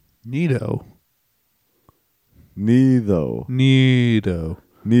 Neato. Neither. Neato.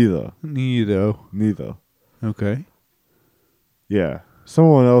 Neither. Neato. Neither. Okay. Yeah.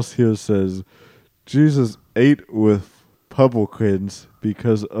 Someone else here says Jesus ate with publicans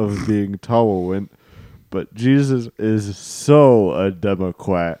because of being tolerant, but Jesus is so a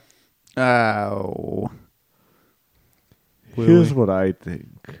Democrat. Ow. Here's what I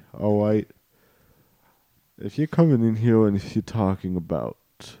think. All right. If you're coming in here and if you're talking about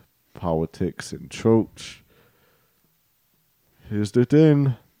politics and church, here's the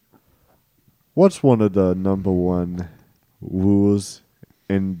thing. What's one of the number one rules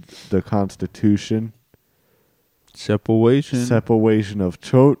in the Constitution? Separation. Separation of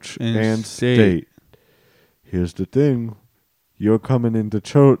church And and state. state. Here's the thing. You're coming into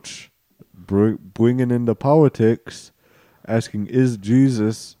church, bringing in the politics, asking, is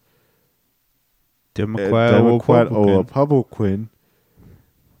Jesus Democrat, a Democrat or or Republican. Republican?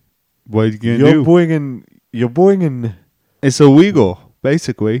 What are you gonna do? You're bringing It's illegal,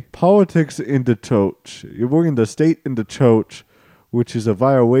 basically. politics into church. You're bringing the state into church, which is a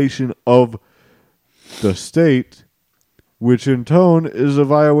violation of the state, which in turn is a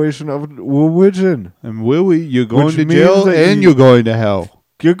violation of religion. And Willie, you're going Which to means jail that and you're going to hell.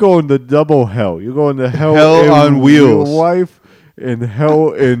 You're going to double hell. You're going to hell, Hell in on wheels. real life and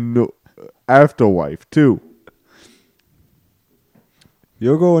hell in afterlife too.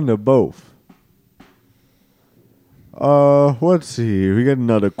 You're going to both. Let's see. We got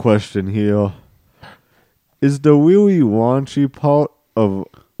another question here. Is the really raunchy part of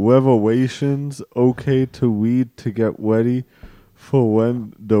Revelations okay to read to get ready for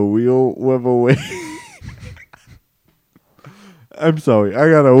when the real revelation? I'm sorry. I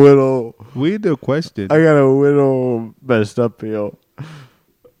got a little messed up here.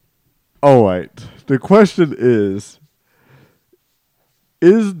 All right. The question is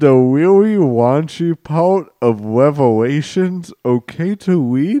the really raunchy part of Revelations okay to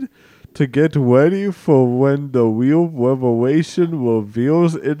read to get ready for when the real revelation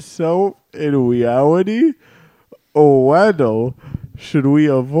reveals itself in reality? Or rather, should we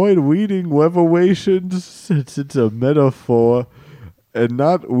avoid reading Revelations since it's a metaphor and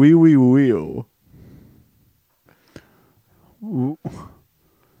not really real?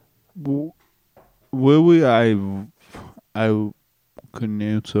 Willie, I couldn't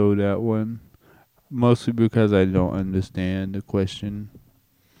answer that one. Mostly because I don't understand the question.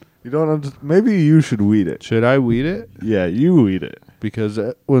 You don't understand? Maybe you should read it. Should I read it? Yeah, you read it. Because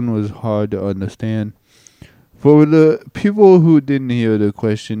that one was hard to understand. For the people who didn't hear the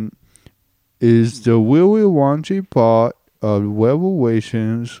question, is the really raunchy part of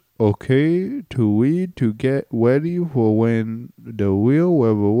Revelations okay to read to get ready for when the real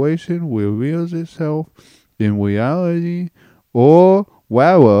revelation reveals itself in reality, or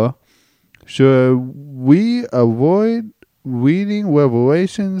rather, should we avoid reading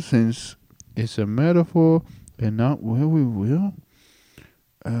Revelation since it's a metaphor and not really real?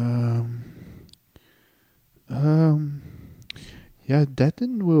 Yeah, that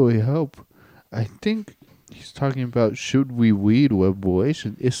didn't really help. I think he's talking about should we read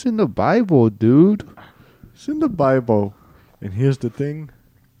Revelation? It's in the Bible, dude. It's in the Bible. And here's the thing.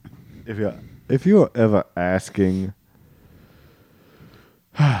 If you're ever asking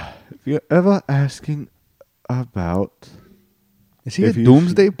about Is he If a you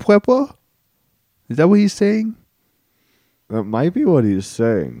doomsday prepper? Is that what he's saying? that might be what he's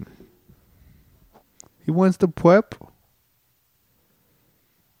saying. He wants to prep?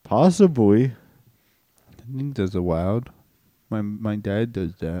 Possibly. I think that's allowed. My dad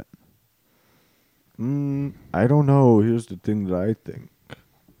does that. I don't know. Here's the thing that I think.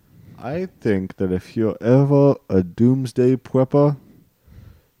 I think that if you're ever a doomsday prepper,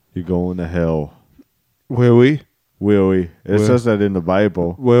 you're going to hell. Really? Really. It Well- says that in the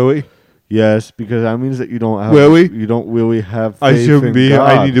Bible. Really? Yes, because that means that you don't have Really? you don't really have faith I shouldn't in be here. God.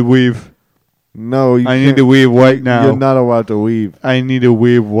 I need to leave. No, you I need can't- to leave right now. You're not allowed to leave. I need to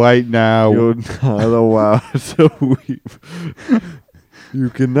leave right now. You're not allowed to leave. You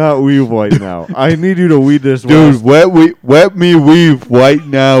cannot leave right now. I need you to read this. Dude, let me leave right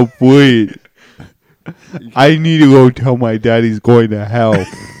now, please. I need to go tell my dad he's going to hell.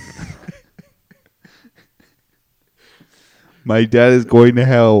 My dad is going to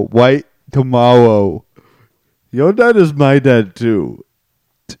hell right tomorrow. Your dad is my dad too.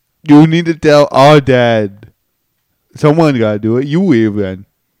 You need to tell our dad. Someone got to do it. You leave then.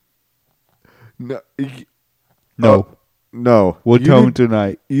 No, No. no. We'll You tell him need-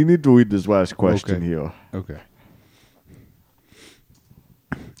 tonight. You need to read this last question Okay. here. Okay.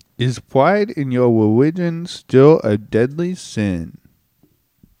 Is pride in your religion still a deadly sin?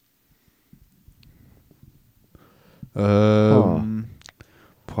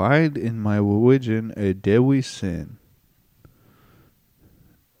 Pride in my religion a deadly sin.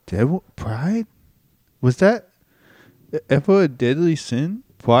 Pride? Was that ever a deadly sin?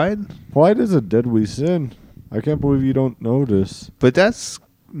 Pride? Pride is a deadly sin. I can't believe you don't know this. But that's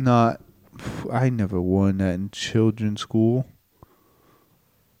not. I never learned that in children's school.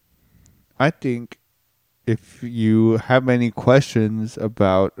 I think if you have any questions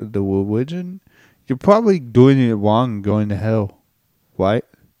about the religion, you're probably doing it wrong and going to hell. Right?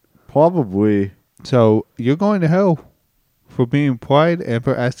 Probably. So you're going to hell for being pride and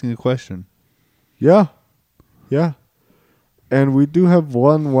for asking a question. Yeah. Yeah. And we do have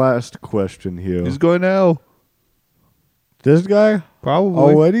one last question here. He's going to hell. This guy Probably.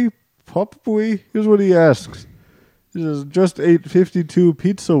 already? Probably. Here's what he asks. He says, just ate 52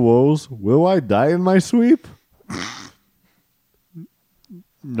 pizza rolls. Will I die in my sleep?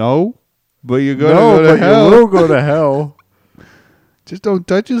 No. But you're going No, to go to but hell. you will go to hell. Just don't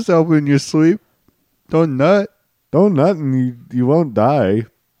touch yourself in your sleep. Don't nut. Don't nut and you won't die,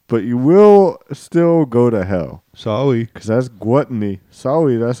 but you will still go to hell. Sorry. Because that's gluttony.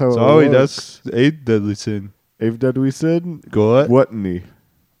 Sorry, that's how Sorry, it works. that's a deadly sin. If that we said, Gut. gluttony.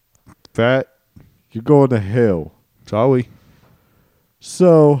 Fat. You're going to hell. Sorry.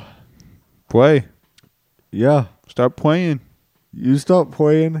 So, Play. yeah, Start playing. you stop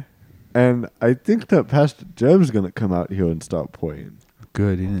playing, and I think that Pastor Jeb's going to come out here and stop playing.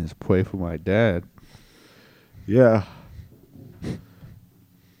 Good. He didn't just play for my dad. Yeah.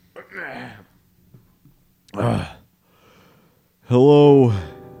 Hello,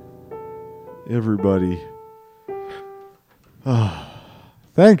 everybody.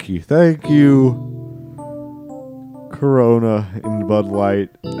 Thank you, Corona and Bud Light.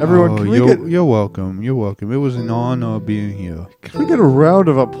 Everyone, can you're welcome. You're welcome. It was an honor being here. we get a round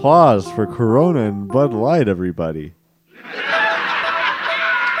of applause for Corona and Bud Light, everybody?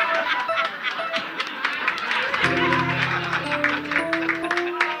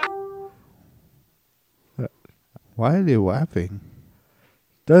 Why are they laughing?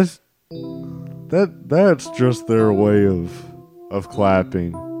 That's just their way of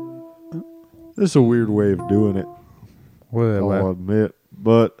clapping. It's a weird way of doing it. What are they I'll laughing? admit,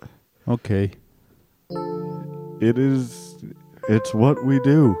 but Okay. it's what we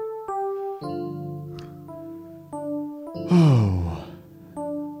do. Oh,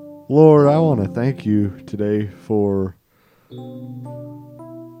 Lord, I want to thank you today for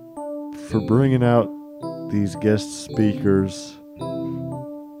bringing out these guest speakers.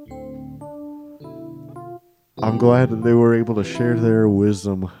 I'm glad that they were able to share their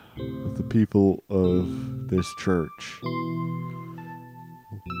wisdom with the people of this church.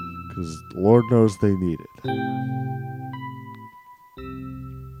 Because Lord knows they need it.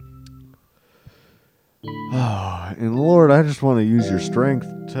 And Lord, I just want to use your strength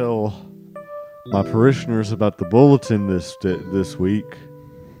to tell my parishioners about the bulletin this week.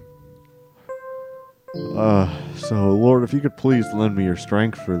 So Lord, if you could please lend me your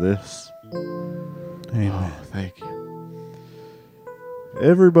strength for this. Amen. Oh, thank you.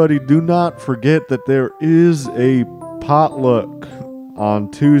 Everybody, do not forget that there is a potluck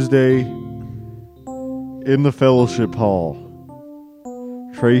on Tuesday in the fellowship hall.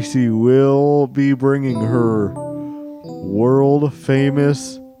 Tracy will be bringing her world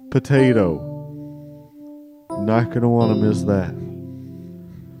famous potato. Not going to want to miss that.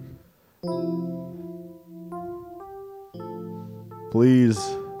 Please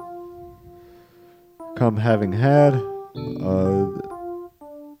come having had. Not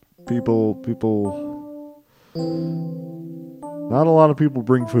a lot of people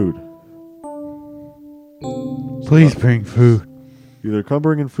bring food. Please bring food. Either come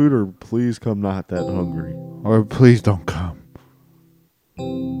bringing food or please come not that hungry. Or please don't come.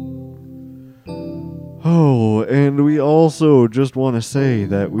 Oh, and we also just want to say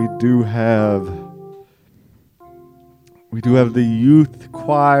that we do have the youth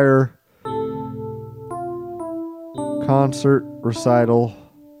choir concert recital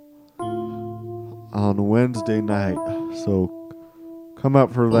on Wednesday night. So come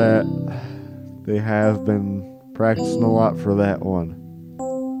out for that. They have been practicing a lot for that one.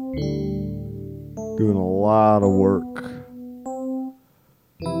 Doing a lot of work.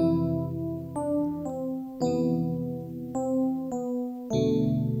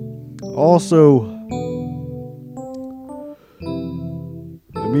 Also,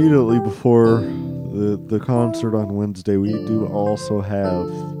 immediately before the concert on Wednesday, we do also have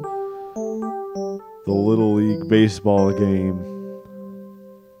the Little League baseball game.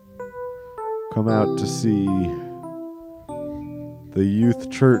 Come out to see the youth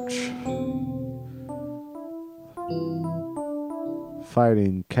church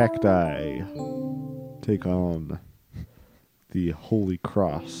Fighting Cacti take on the Holy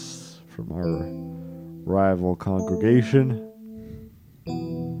Cross from our rival congregation.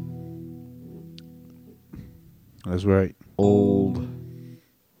 That's right. Old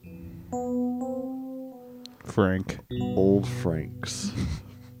Frank's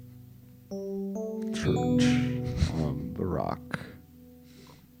Church on the Rock.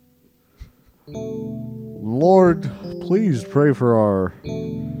 Lord, please pray for our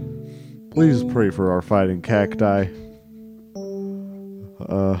Fighting Cacti.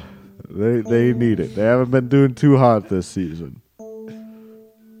 They need it. They haven't been doing too hot this season.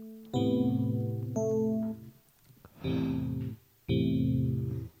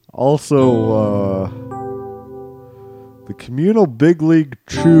 Also, the communal Big League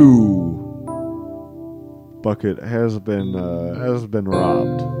Chew bucket has been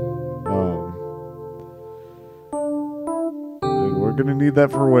robbed. And we're gonna need that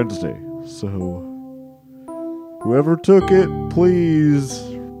for Wednesday. So whoever took it, please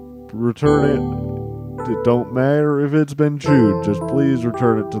return it. It don't matter if it's been chewed. Just please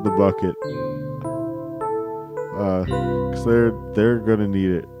return it to the bucket. 'Cause they're gonna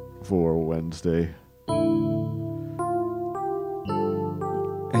need it for Wednesday.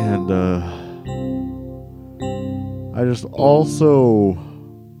 And I just also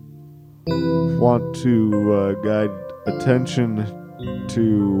want to guide attention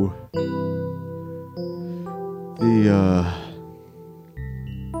to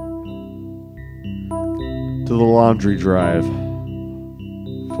the laundry drive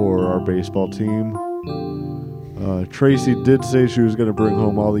for our baseball team. Tracy did say she was going to bring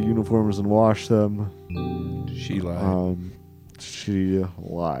home all the uniforms and wash them. She lied. She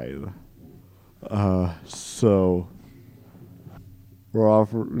lied. So we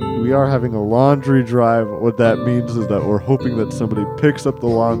are having a laundry drive. What that means is that we're hoping that somebody picks up the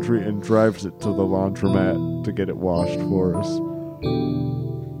laundry and drives it to the laundromat to get it washed for us.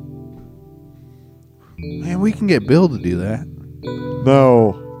 Man, we can get Bill to do that.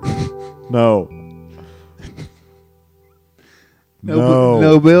 No. No.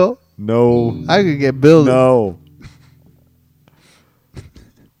 No, Bill? No. I could get Bill to... No.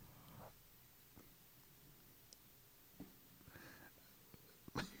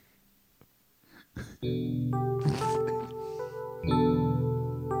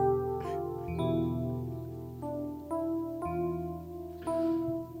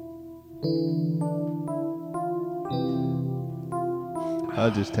 I'll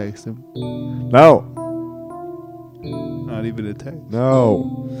just text him. No. not even a text.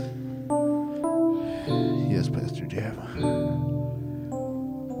 No. Yes, Pastor Jeff.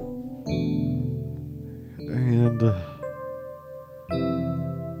 And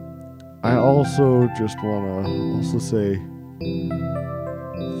I also just want to also say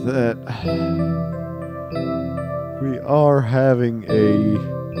that we are having a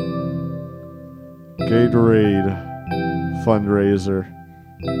Gatorade fundraiser.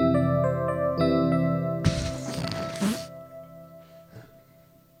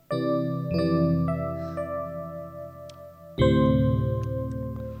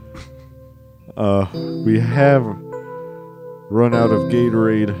 We have run out of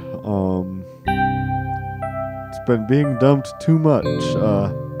Gatorade. It's been being dumped too much.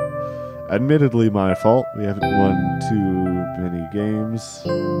 Admittedly, my fault. We haven't won too many games.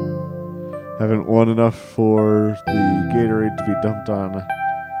 Haven't won enough for the Gatorade to be dumped on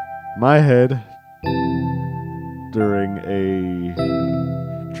my head during a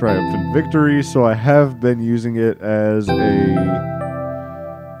triumphant victory, so I have been using it as a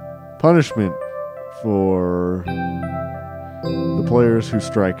punishment for the players who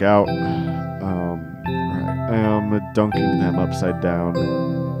strike out. I am dunking them upside down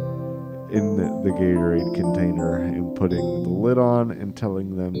in the Gatorade container and putting the lid on and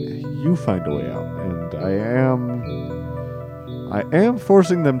telling them, you find a way out. And I am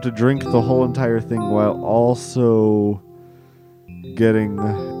forcing them to drink the whole entire thing while also getting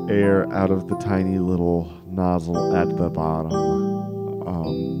air out of the tiny little nozzle at the bottom.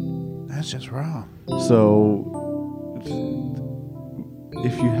 That's just wrong. So,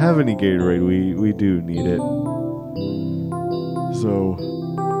 if you have any Gatorade, we do need it. So,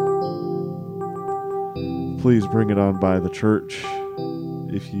 please bring it on by the church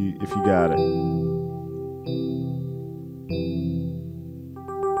if you got it.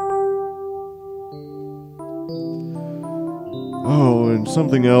 Oh, and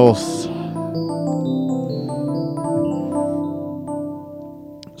something else.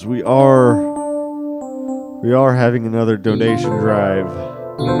 So we are having another donation drive.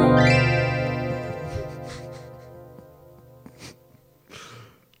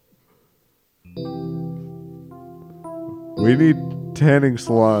 We need tanning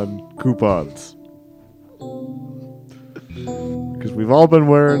salon coupons. Because we've all been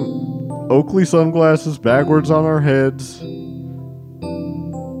wearing Oakley sunglasses backwards on our heads.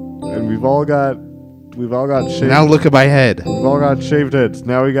 And we've all got shaved. Now look at my head. We've all got shaved heads.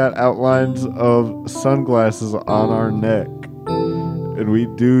 Now we got outlines of sunglasses on our neck. And we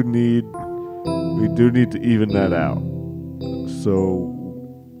do need to even that out. So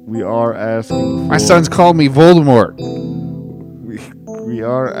we are asking for, My son's called me Voldemort. we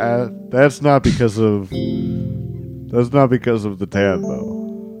are at, that's not because of the tan though.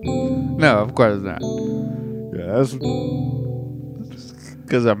 No, of course not. Yeah, that's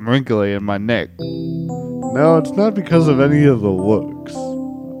Because I'm wrinkly in my neck. no, it's not because of any of the looks.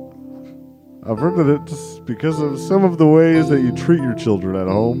 I've heard that it's because of some of the ways that you treat your children at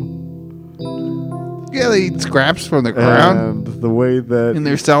home. Yeah, they eat scraps from the ground And the way that in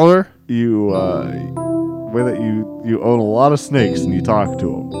their cellar. you own a lot of snakes and you talk to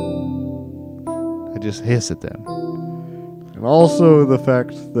them. I just hiss at them. And also the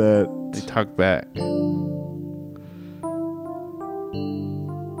fact that They talk back.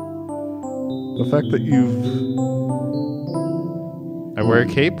 I wear a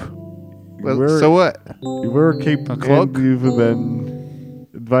cape. Well, so what? You wear a cape A cloak? and you've been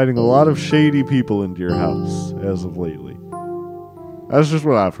inviting a lot of shady people into your house as of lately. That's just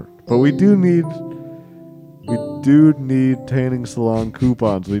what I've heard. But we do need tanning salon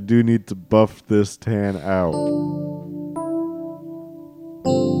coupons. We do need to buff this tan out.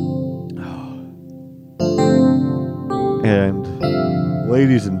 And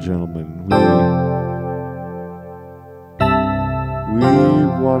ladies and gentlemen, we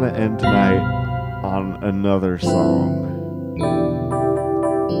want to end tonight on another song.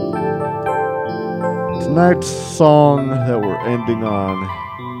 Tonight's song that we're ending on,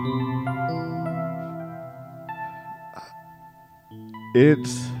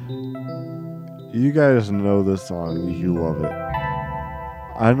 you guys know this song, you love it.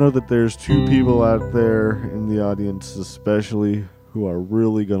 I know that there's two people out there in the audience especially who are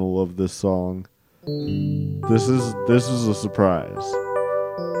really gonna love this song. This is a surprise.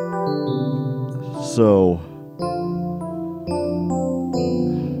 So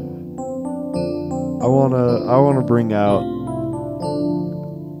I wanna bring out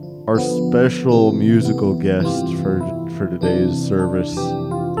our special musical guest for today's service.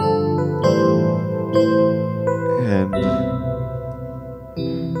 And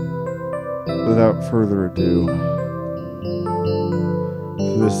without further ado,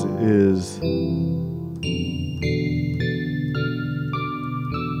 This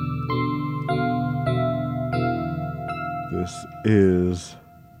is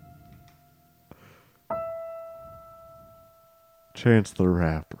Chance the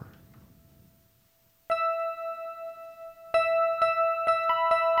Rapper.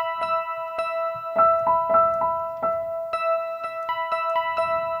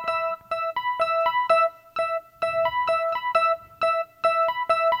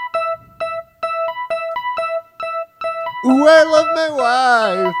 Ooh, I love my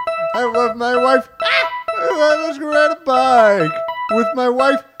wife. I love my wife. Let's go ride a bike with my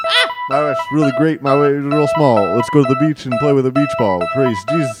wife. My wife's really great. My wife is real small. Let's go to the beach and play with a beach ball. Praise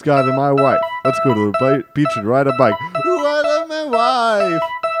Jesus, God, and my wife. Let's go to the beach and ride a bike. Ooh, I love my wife.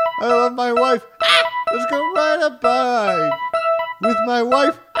 I love my wife. Let's go ride a bike with my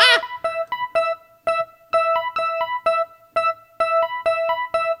wife.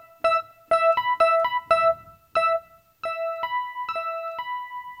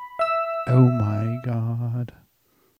 Oh my God.